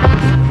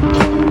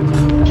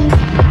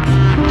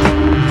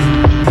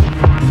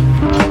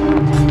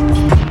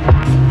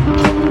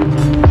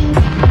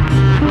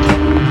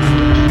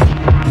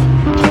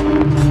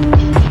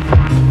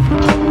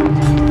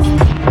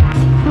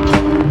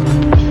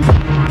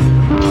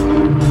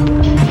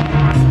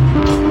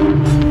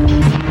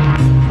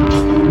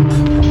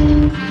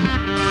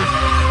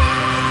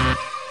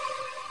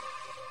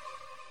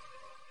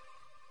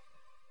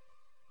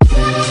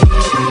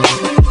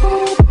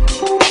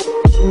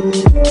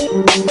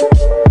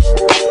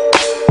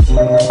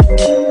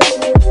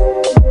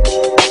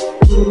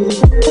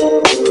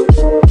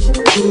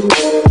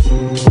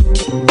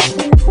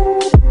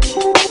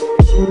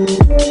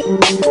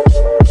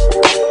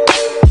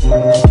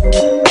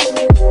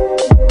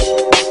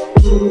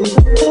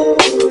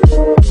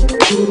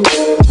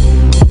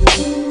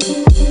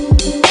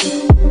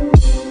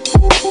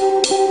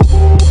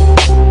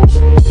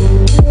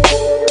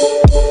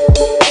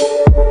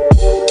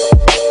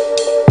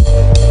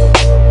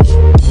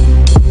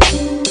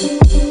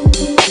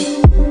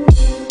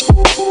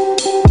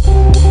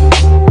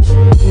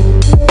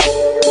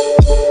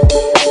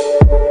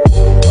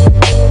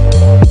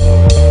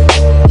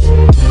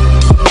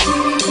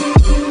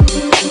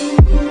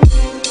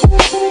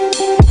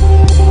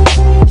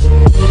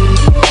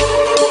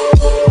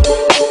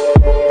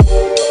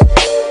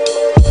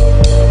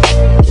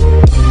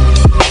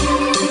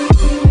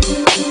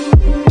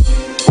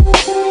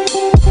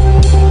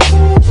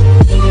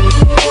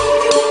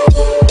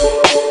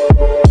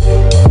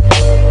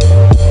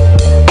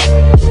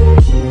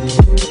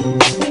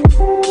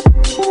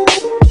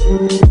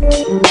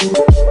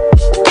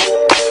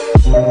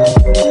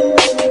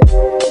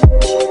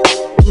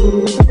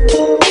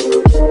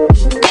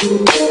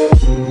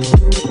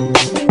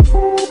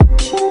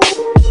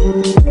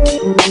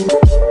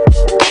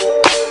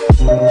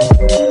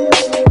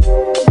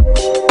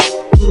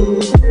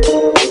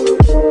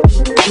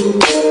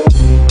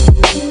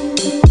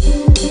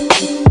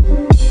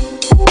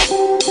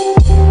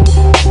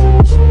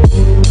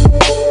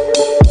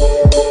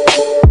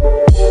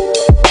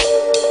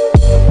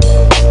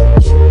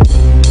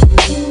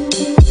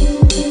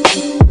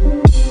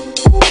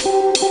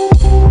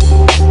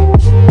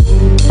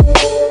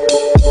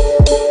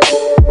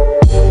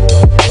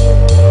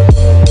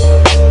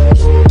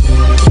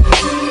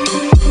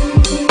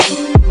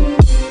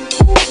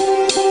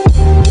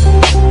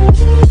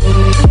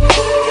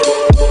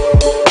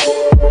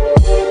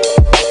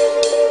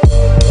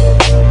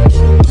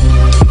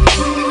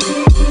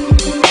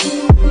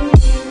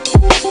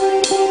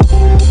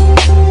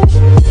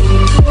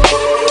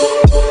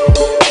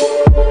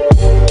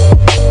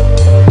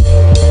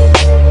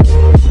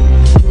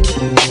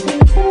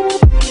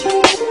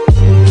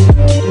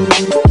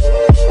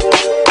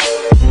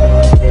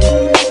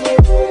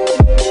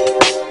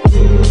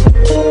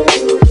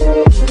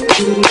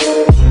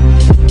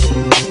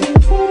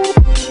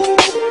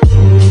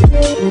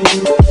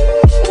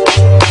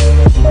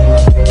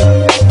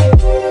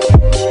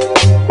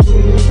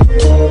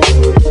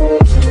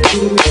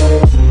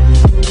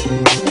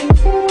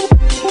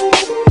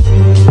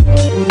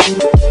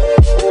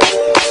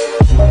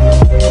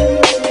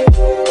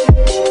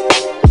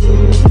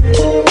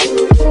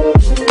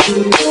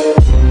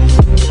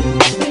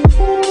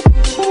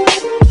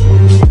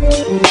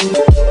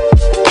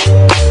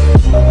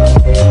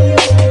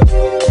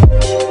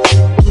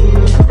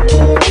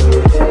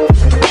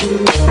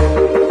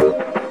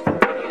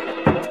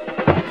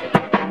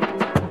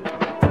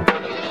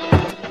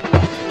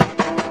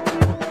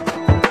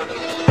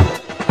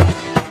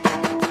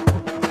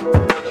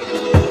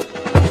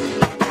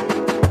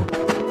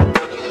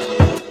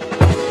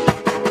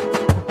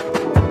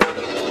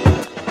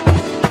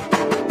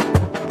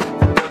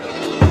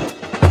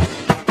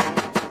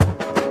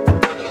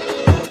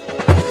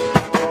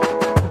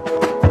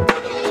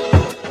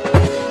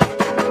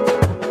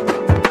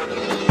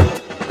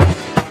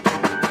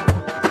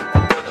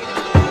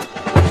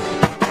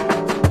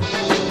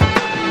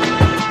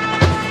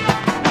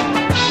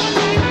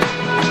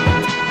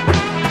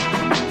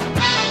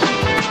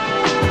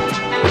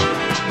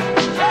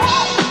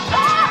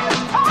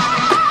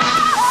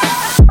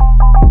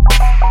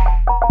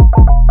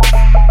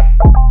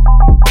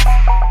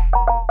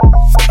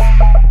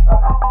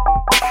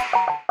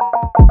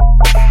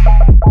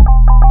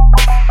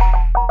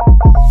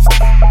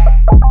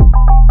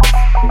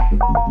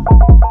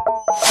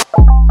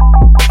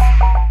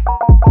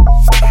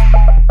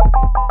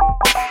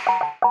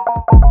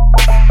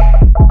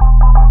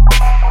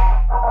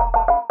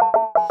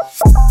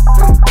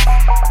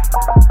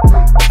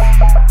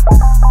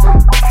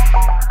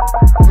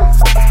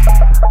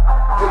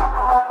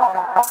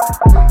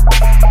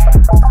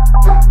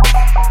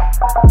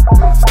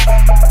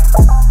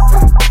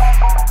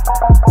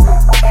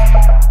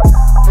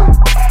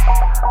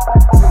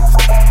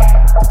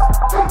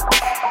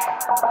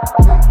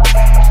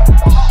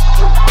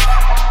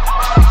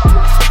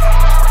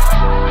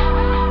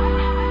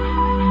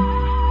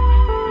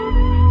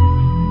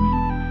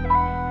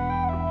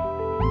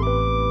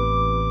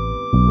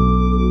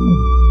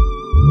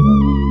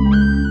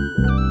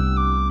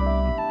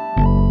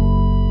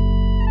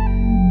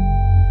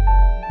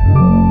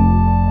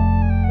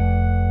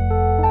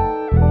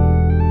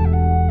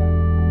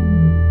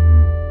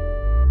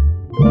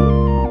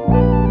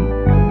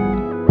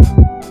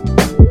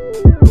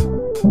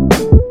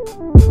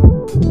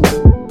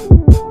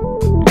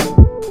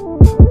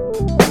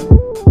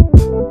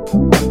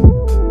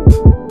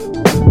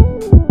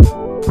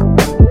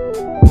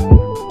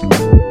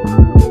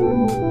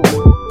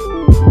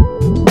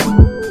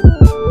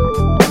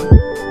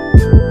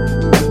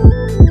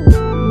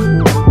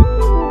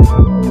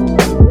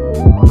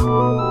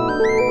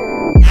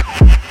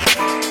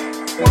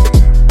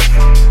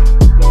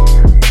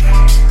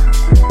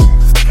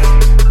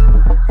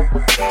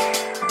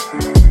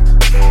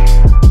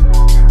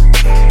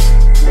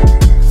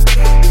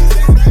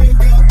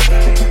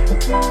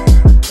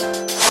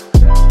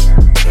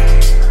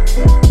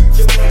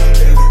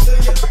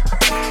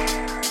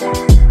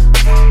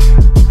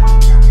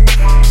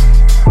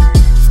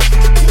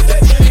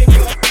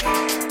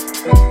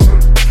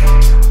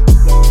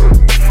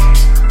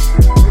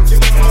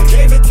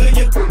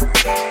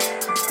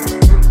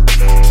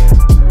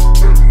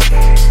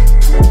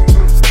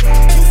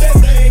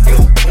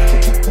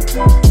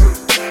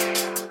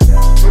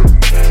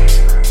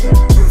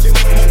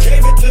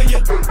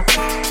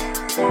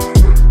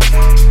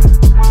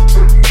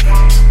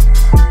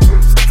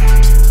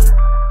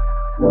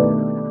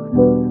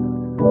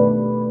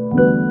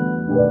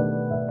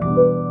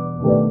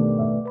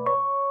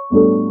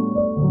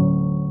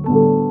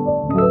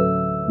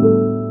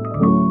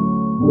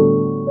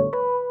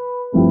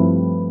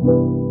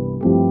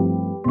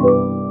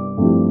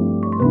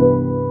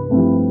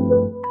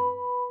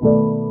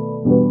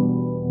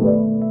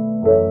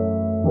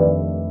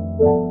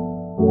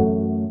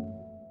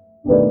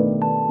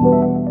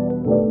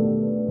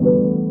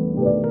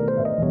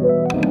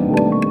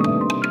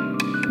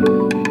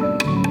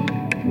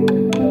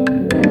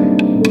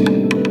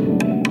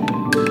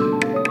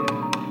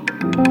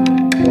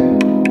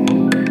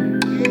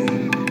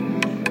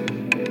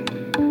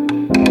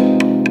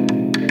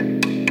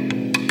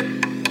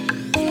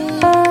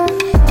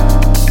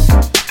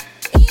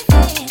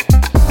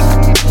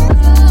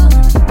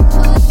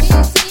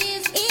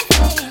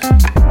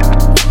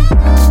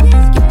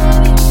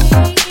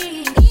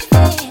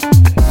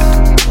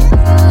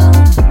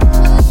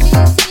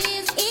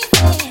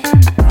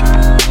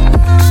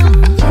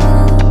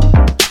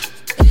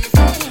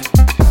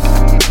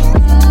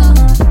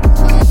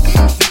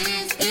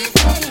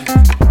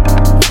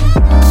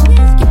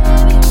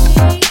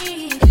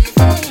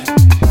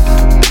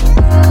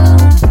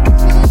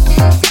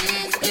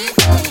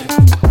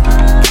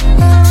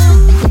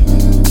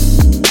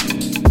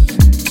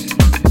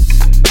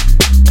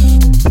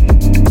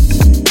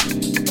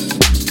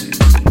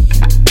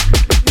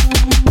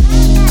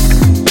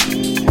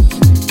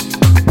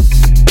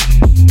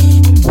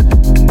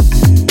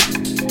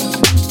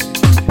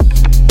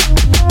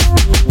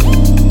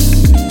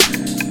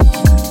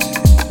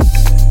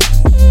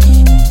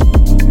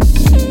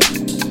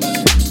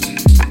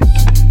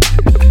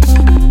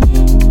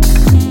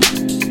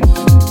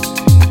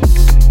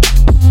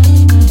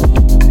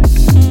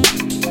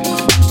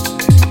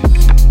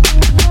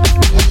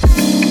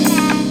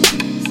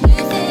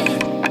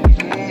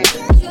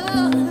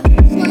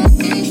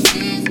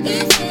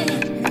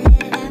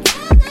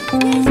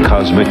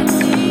 Cosmic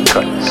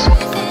Cuts.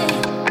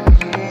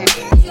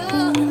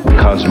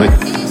 Cosmic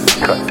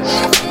Cuts.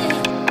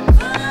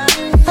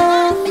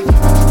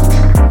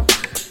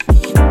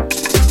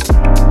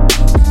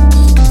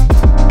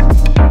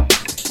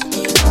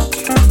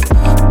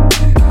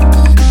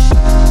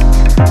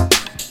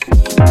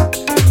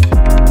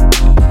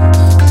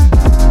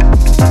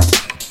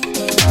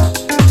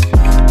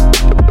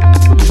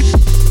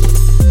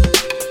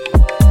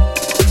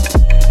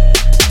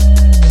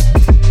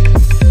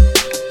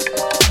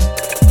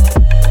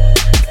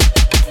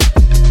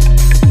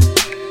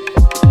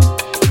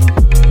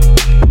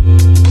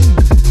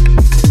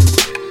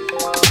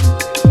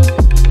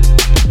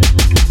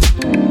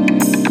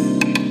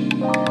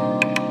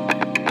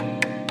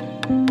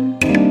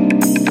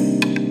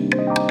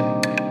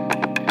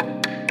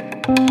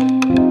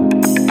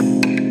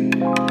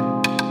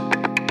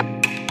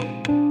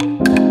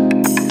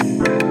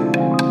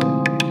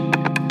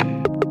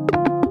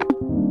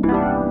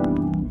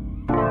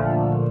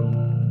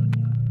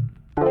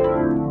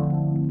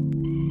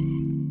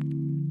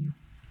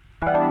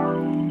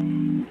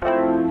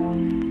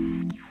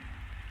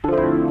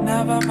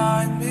 Never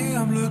mind me,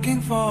 I'm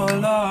looking for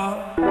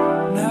love.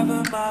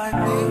 Never mind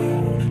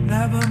me,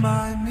 never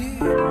mind me.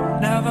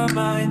 Never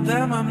mind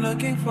them, I'm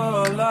looking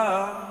for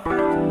love.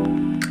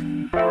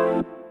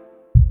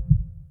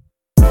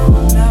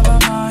 Never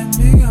mind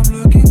me, I'm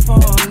looking for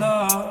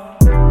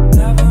love.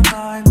 Never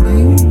mind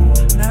me,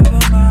 never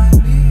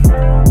mind me.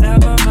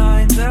 Never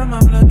mind them,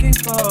 I'm looking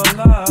for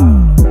love.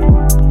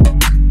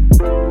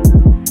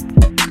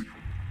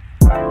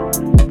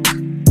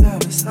 There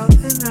was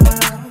something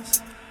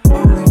else,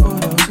 only for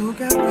those who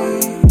can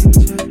reach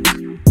it.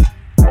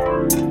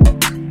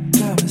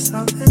 There was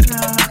something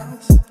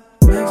else,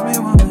 makes me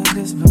wanna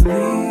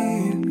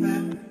disbelieve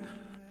it.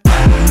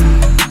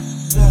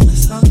 There was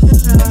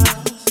something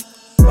else,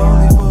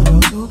 only for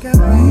those who can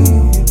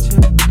reach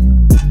it.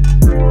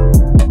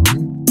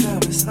 There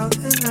was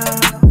something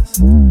else,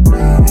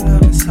 maybe there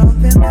was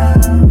something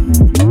else.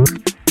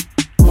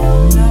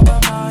 Never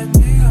mind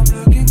me, I'm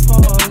looking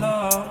for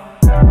love.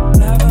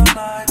 Never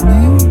mind me,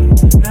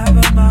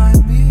 never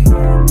mind me.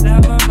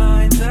 Never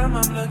mind them,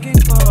 I'm looking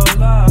for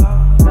love.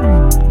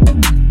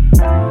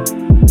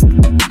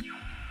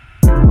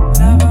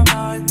 Never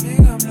mind me,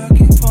 I'm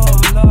looking for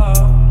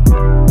love.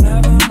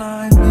 Never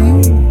mind me,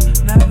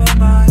 never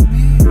mind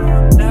me.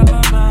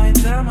 Never mind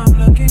them, I'm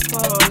looking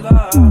for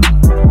love.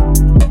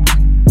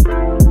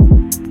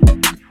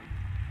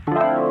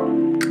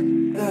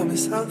 There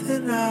was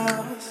something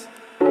else.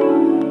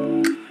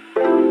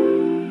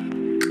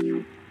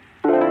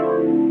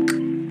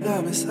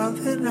 There was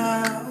something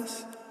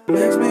else,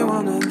 makes me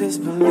wanna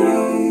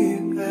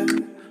disbelieve it.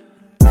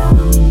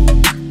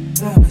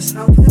 There was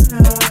something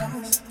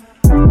else.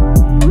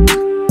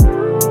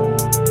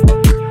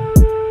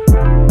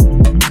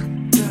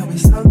 There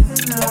was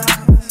something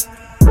else.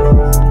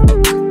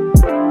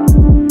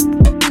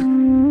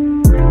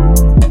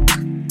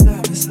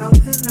 There was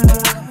something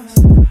else.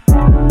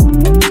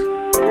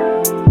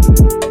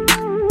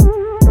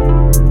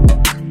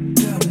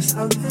 There was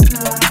something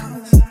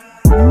else.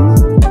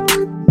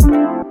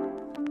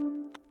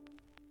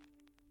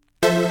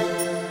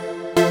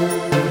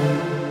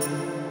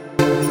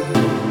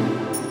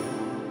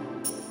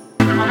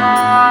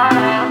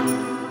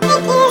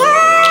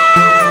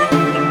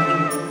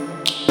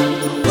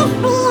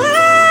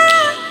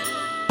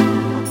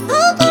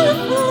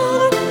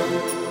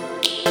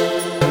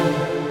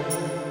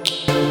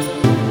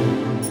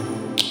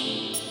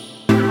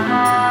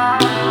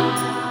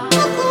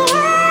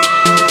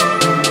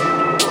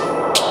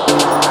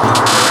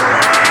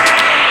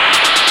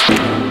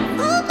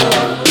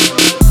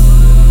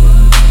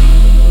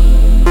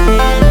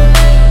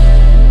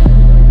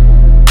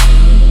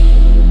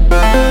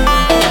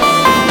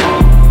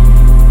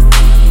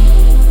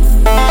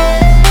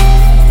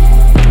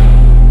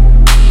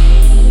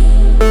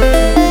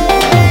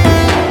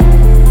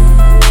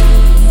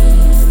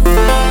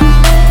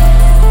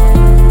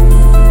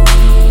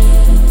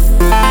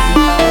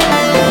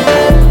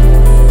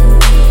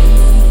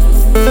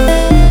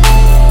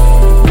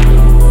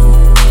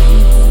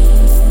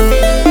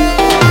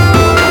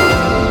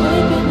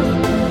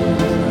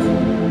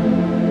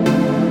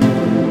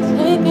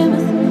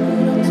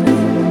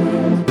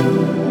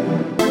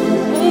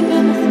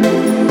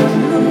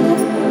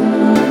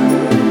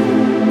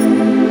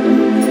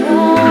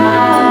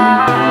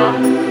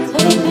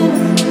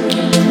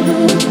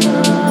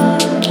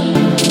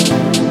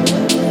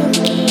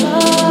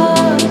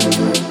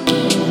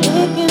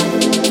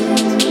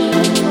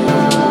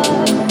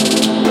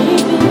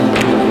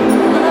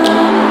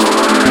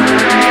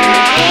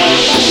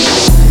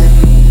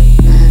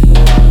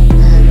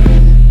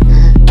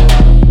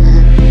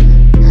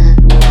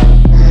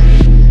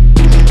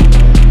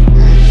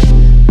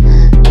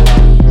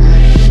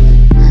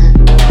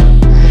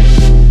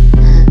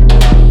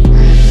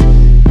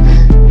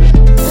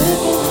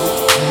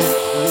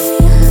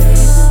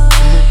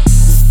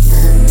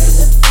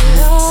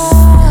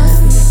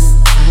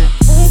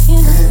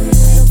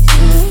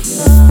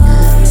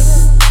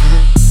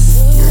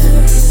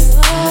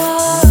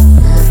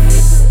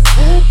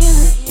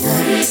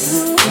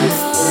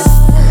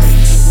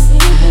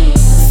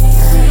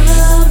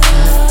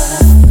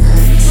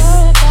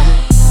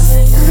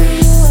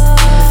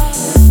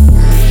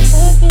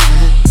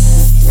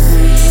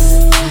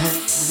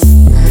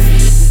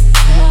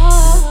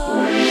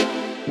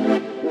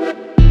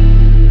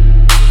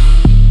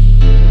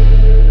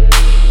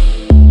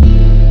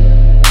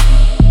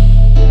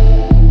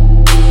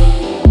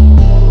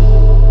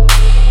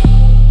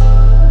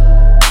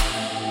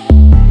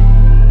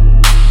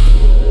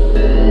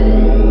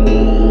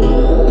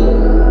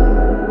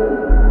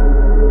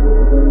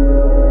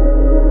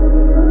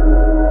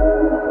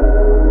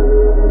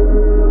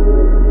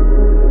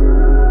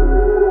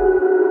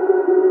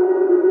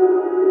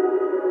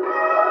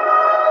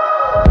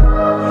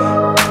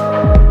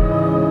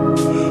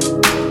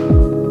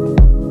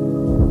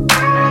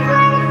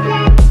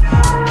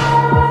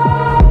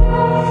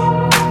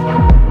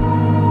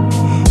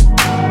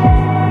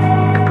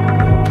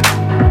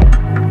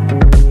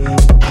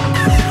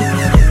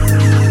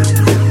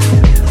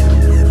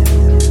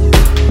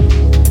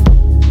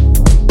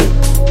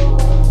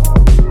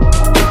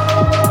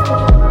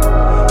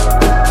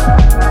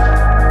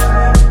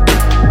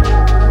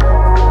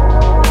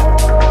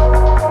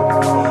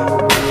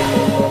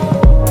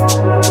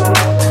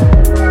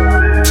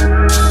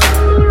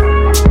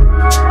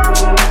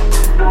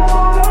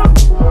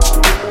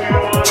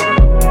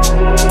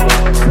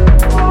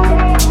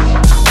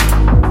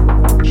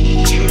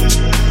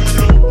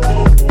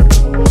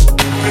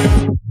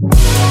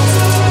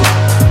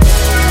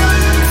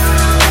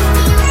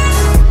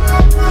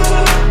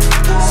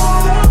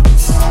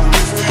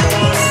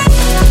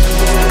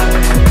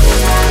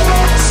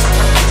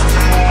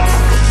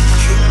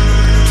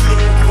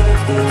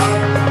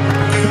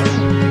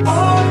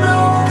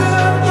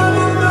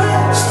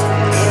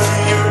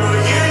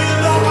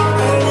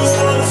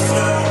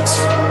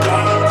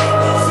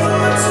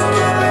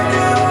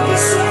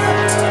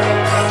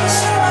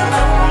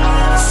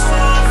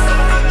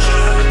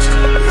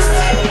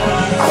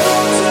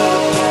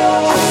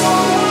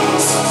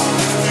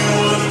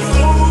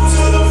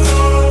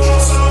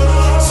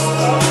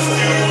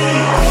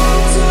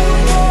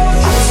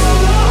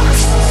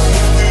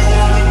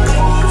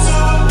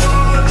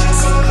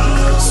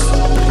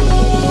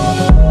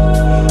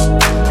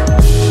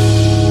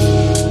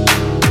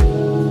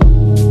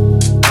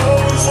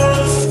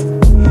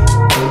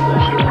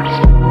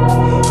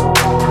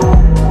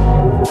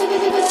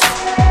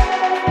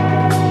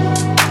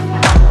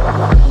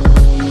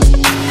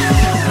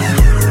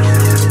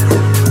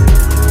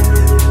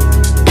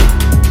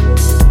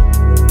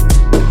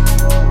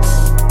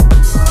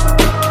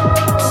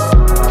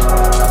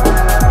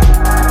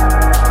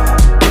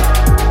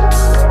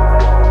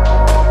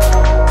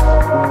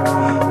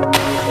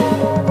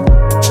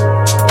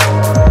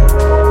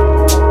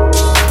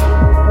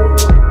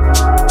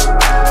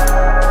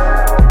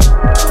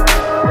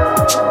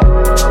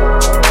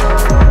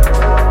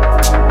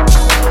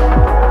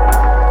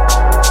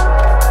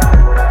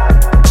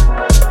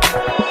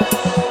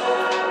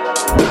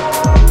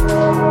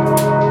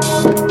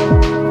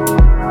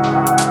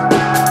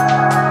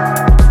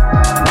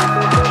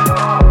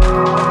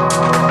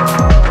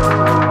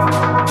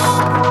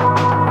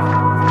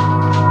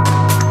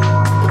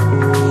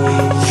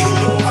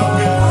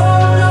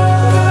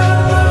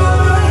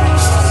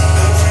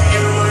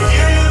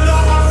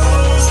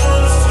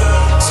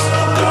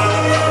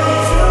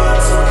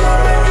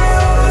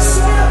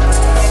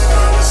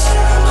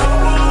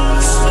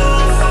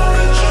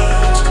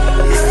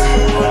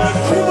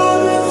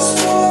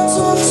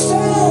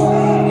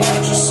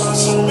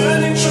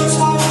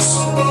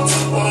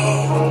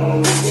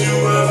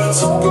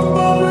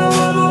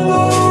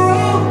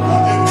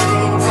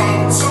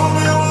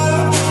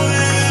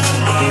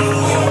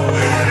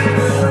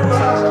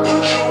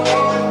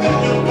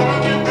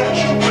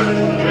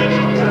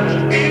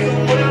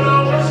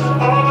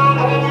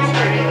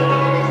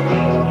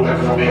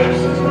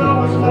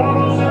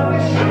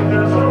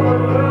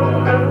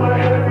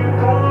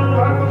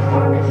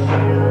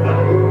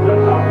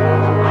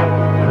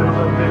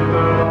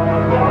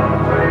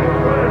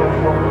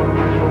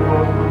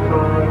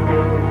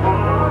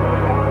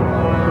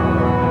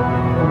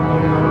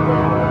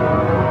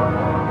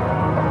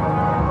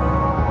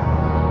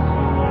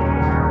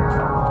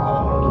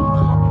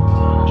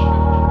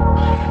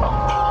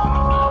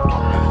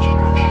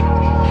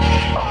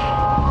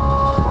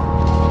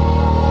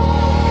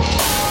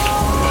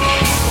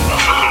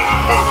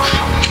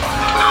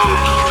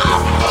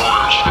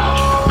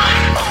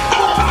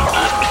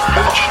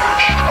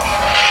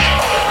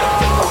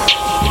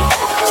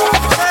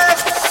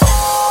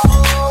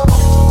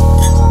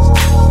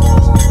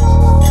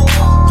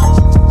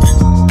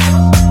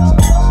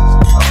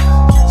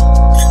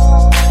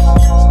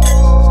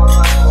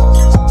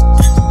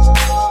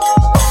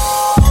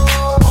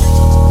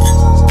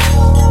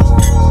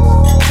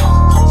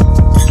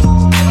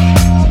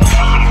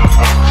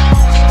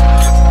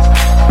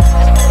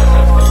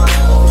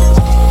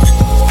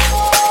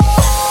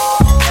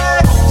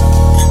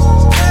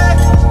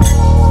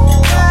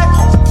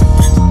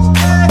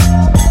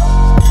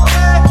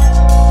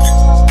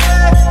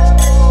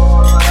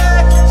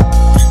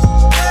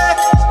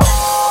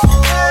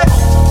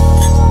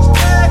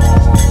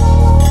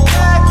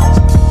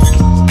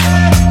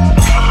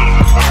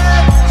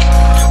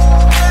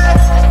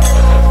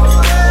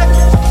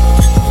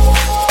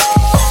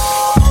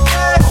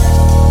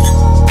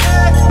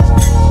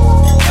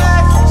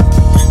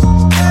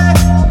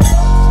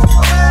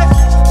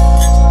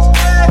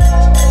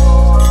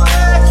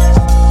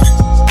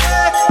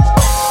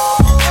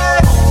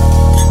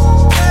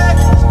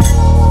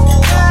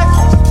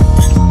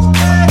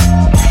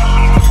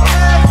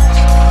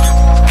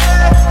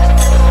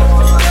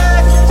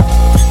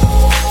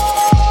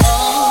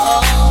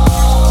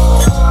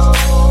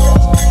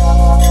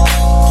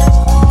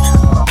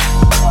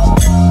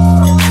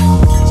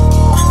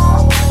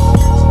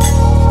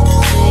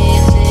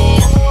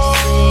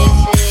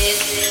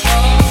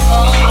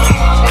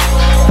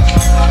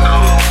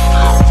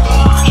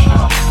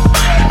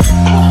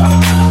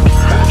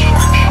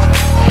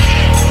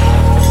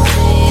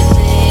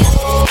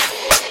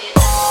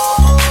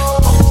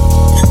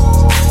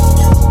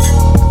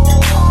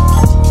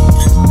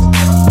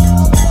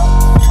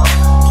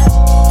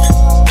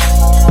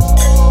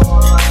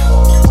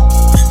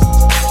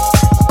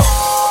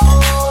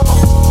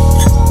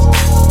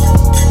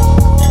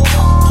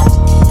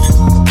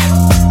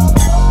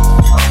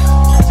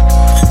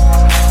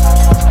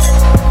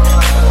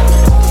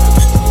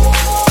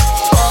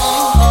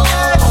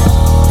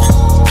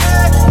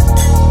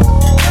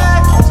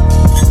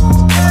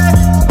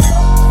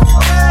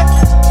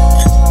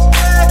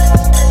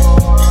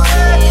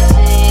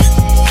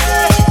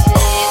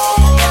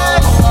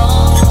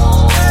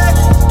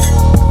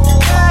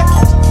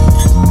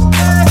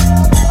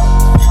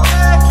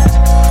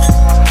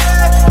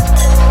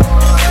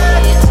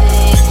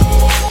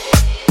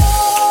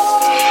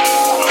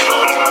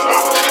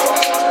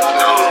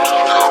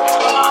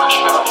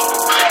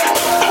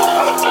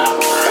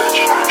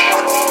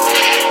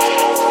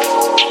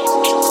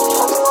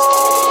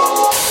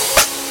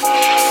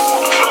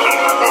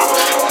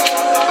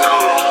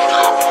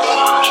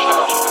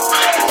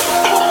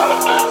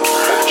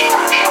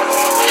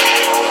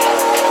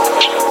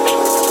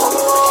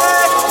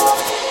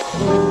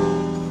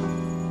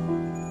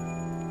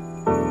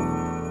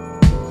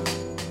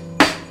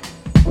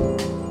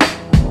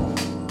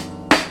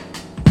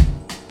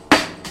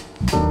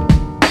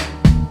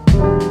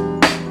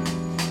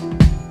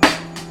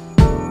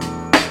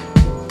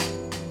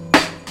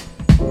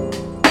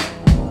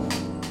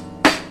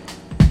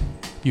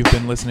 You've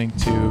been listening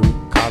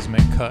to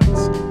Cosmic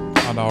Cuts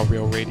on All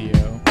Real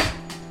Radio.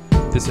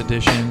 This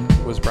edition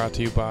was brought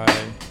to you by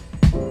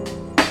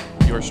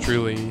yours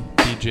truly,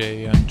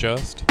 DJ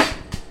Unjust,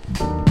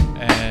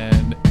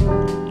 and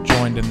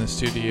joined in the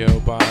studio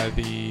by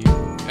the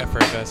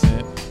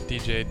effervescent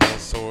DJ Del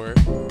Sor.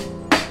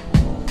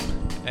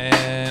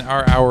 And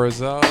our hour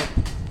is up,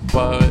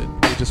 but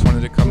we just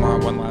wanted to come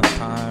on one last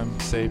time,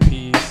 say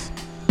peace,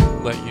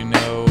 let you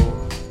know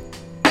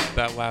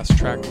that last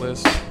track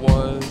list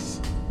was.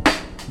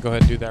 Go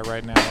ahead and do that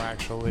right now,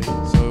 actually.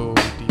 So,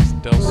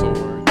 Del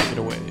Sor, take it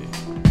away.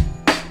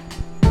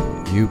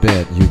 You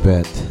bet, you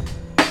bet.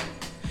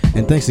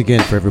 And thanks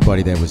again for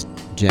everybody that was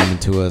jamming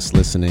to us,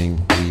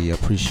 listening. We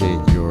appreciate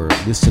your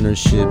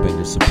listenership and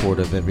your support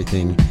of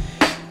everything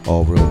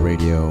All Real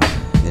Radio.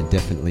 And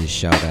definitely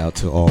shout out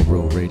to All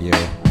Real Radio.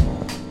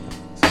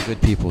 Some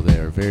good people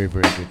there, very,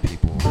 very good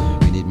people.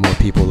 We need more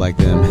people like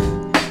them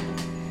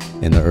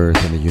in the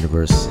earth and the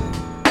universe.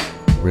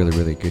 Really,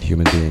 really good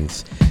human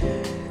beings.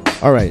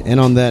 All right, and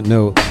on that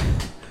note,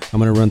 I'm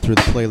going to run through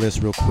the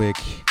playlist real quick.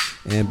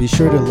 And be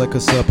sure to look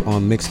us up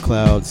on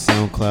Mixcloud,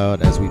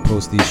 SoundCloud. As we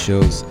post these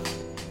shows,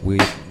 we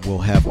will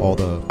have all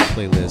the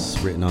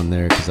playlists written on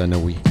there, because I know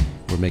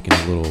we're making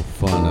a little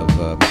fun of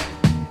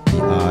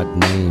the odd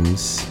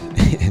names.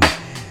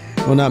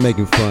 Well, not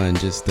making fun,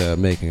 just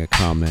making a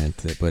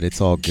comment. But it's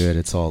all good,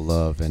 it's all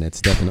love, and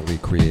it's definitely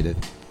creative.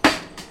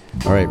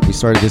 All right, we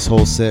started this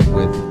whole set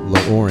with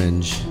La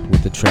Orange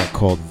with the track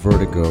called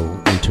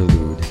Vertigo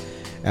Interlude.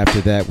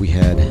 After that, we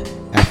had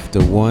After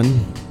One,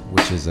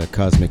 which is a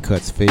Cosmic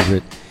Cuts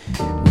favorite,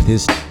 with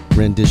his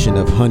rendition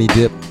of Honey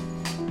Dip.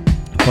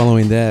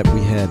 Following that,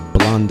 we had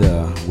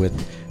Blonda with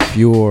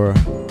Fior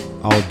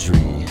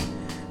Aldri.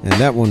 And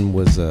that one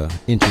was a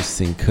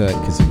interesting cut,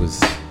 because it was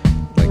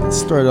like, it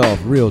started off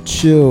real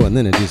chill, and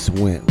then it just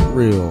went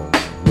real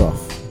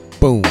rough.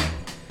 Boom.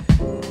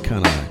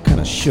 Kind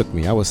of shook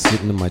me. I was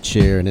sitting in my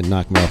chair, and it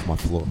knocked me off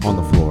on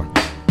the floor.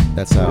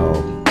 That's how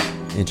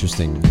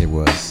interesting it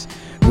was.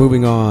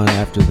 Moving on,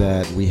 after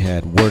that, we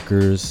had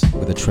Workers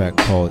with a track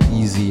called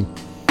Easy.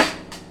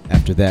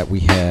 After that, we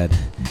had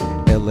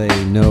L.A.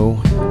 No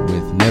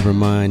with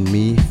Nevermind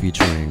Me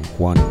featuring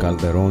Juan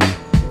Calderon.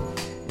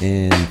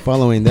 And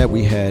following that,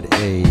 we had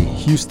a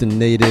Houston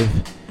native,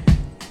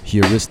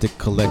 Heuristic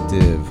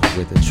Collective,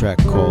 with a track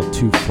called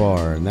Too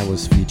Far, and that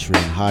was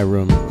featuring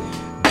Hiram,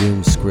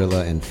 Doom,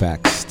 Skrilla, and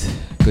Faxed.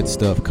 Good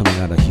stuff coming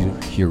out of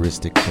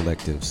Heuristic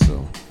Collective,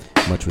 so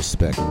much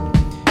respect.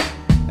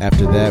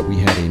 After that, we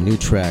had a new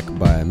track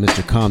by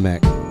Mr.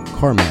 Carmack,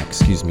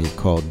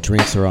 called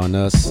Drinks Are On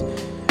Us,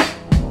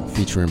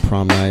 featuring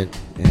Prom Night.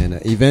 And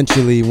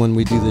eventually, when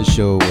we do this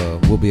show,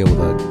 we'll be able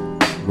to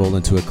roll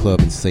into a club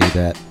and say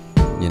that,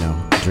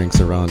 Drinks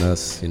Are On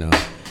Us,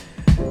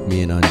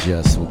 me and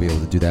Unjust will be able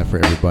to do that for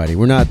everybody.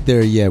 We're not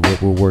there yet,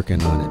 we're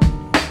working on it.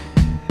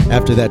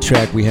 After that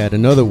track, we had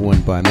another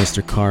one by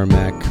Mr.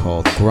 Carmack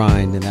called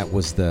Grind, and that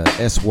was the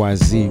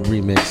SYZ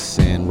remix.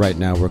 And right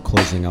now we're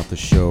closing out the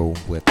show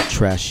with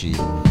Trashy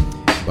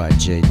by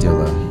Jay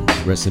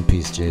Dilla. Rest in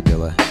peace, Jay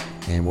Dilla.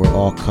 And we're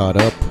all caught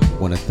up.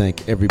 Want to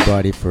thank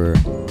everybody for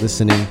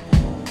listening.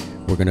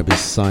 We're going to be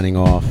signing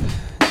off,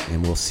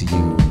 and we'll see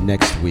you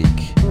next week,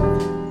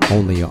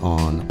 only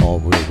on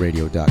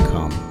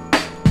allrealradio.com.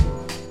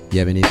 You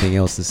have anything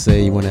else to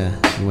say you want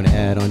to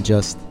add on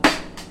Just?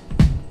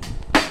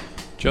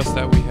 Just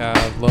that we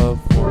have love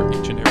for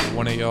each and every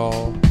one of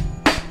y'all.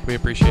 We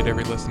appreciate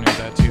every listener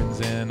that tunes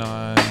in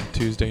on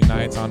Tuesday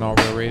nights on All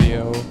Real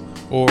Radio,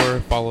 or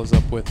follows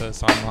up with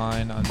us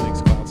online on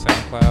Mixcloud,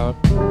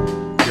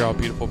 SoundCloud. You're all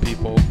beautiful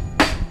people.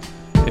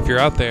 If you're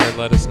out there,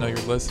 let us know you're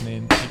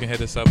listening. You can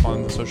hit us up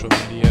on the social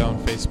media on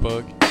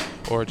Facebook,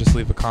 or just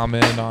leave a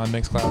comment on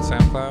Mixcloud,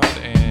 SoundCloud,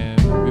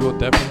 and we will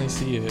definitely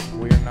see it.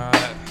 We are not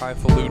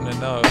highfalutin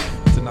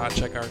enough to not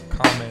check our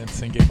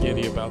comments and get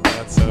giddy about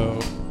that, so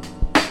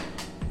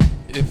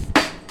if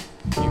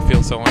you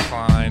feel so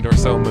inclined or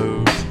so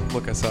moved,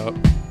 look us up.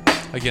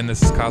 Again,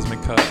 this is Cosmic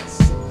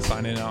Cuts,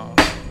 signing off.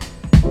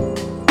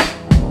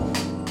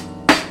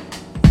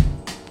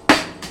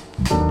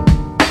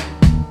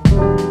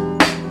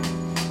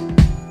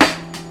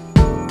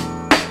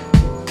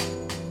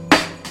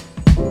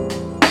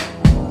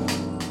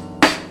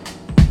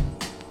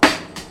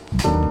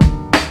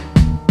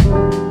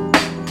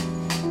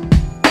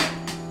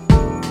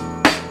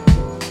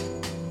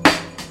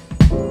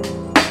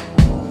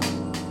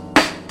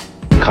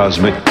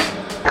 Cosmic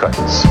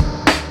Cuts.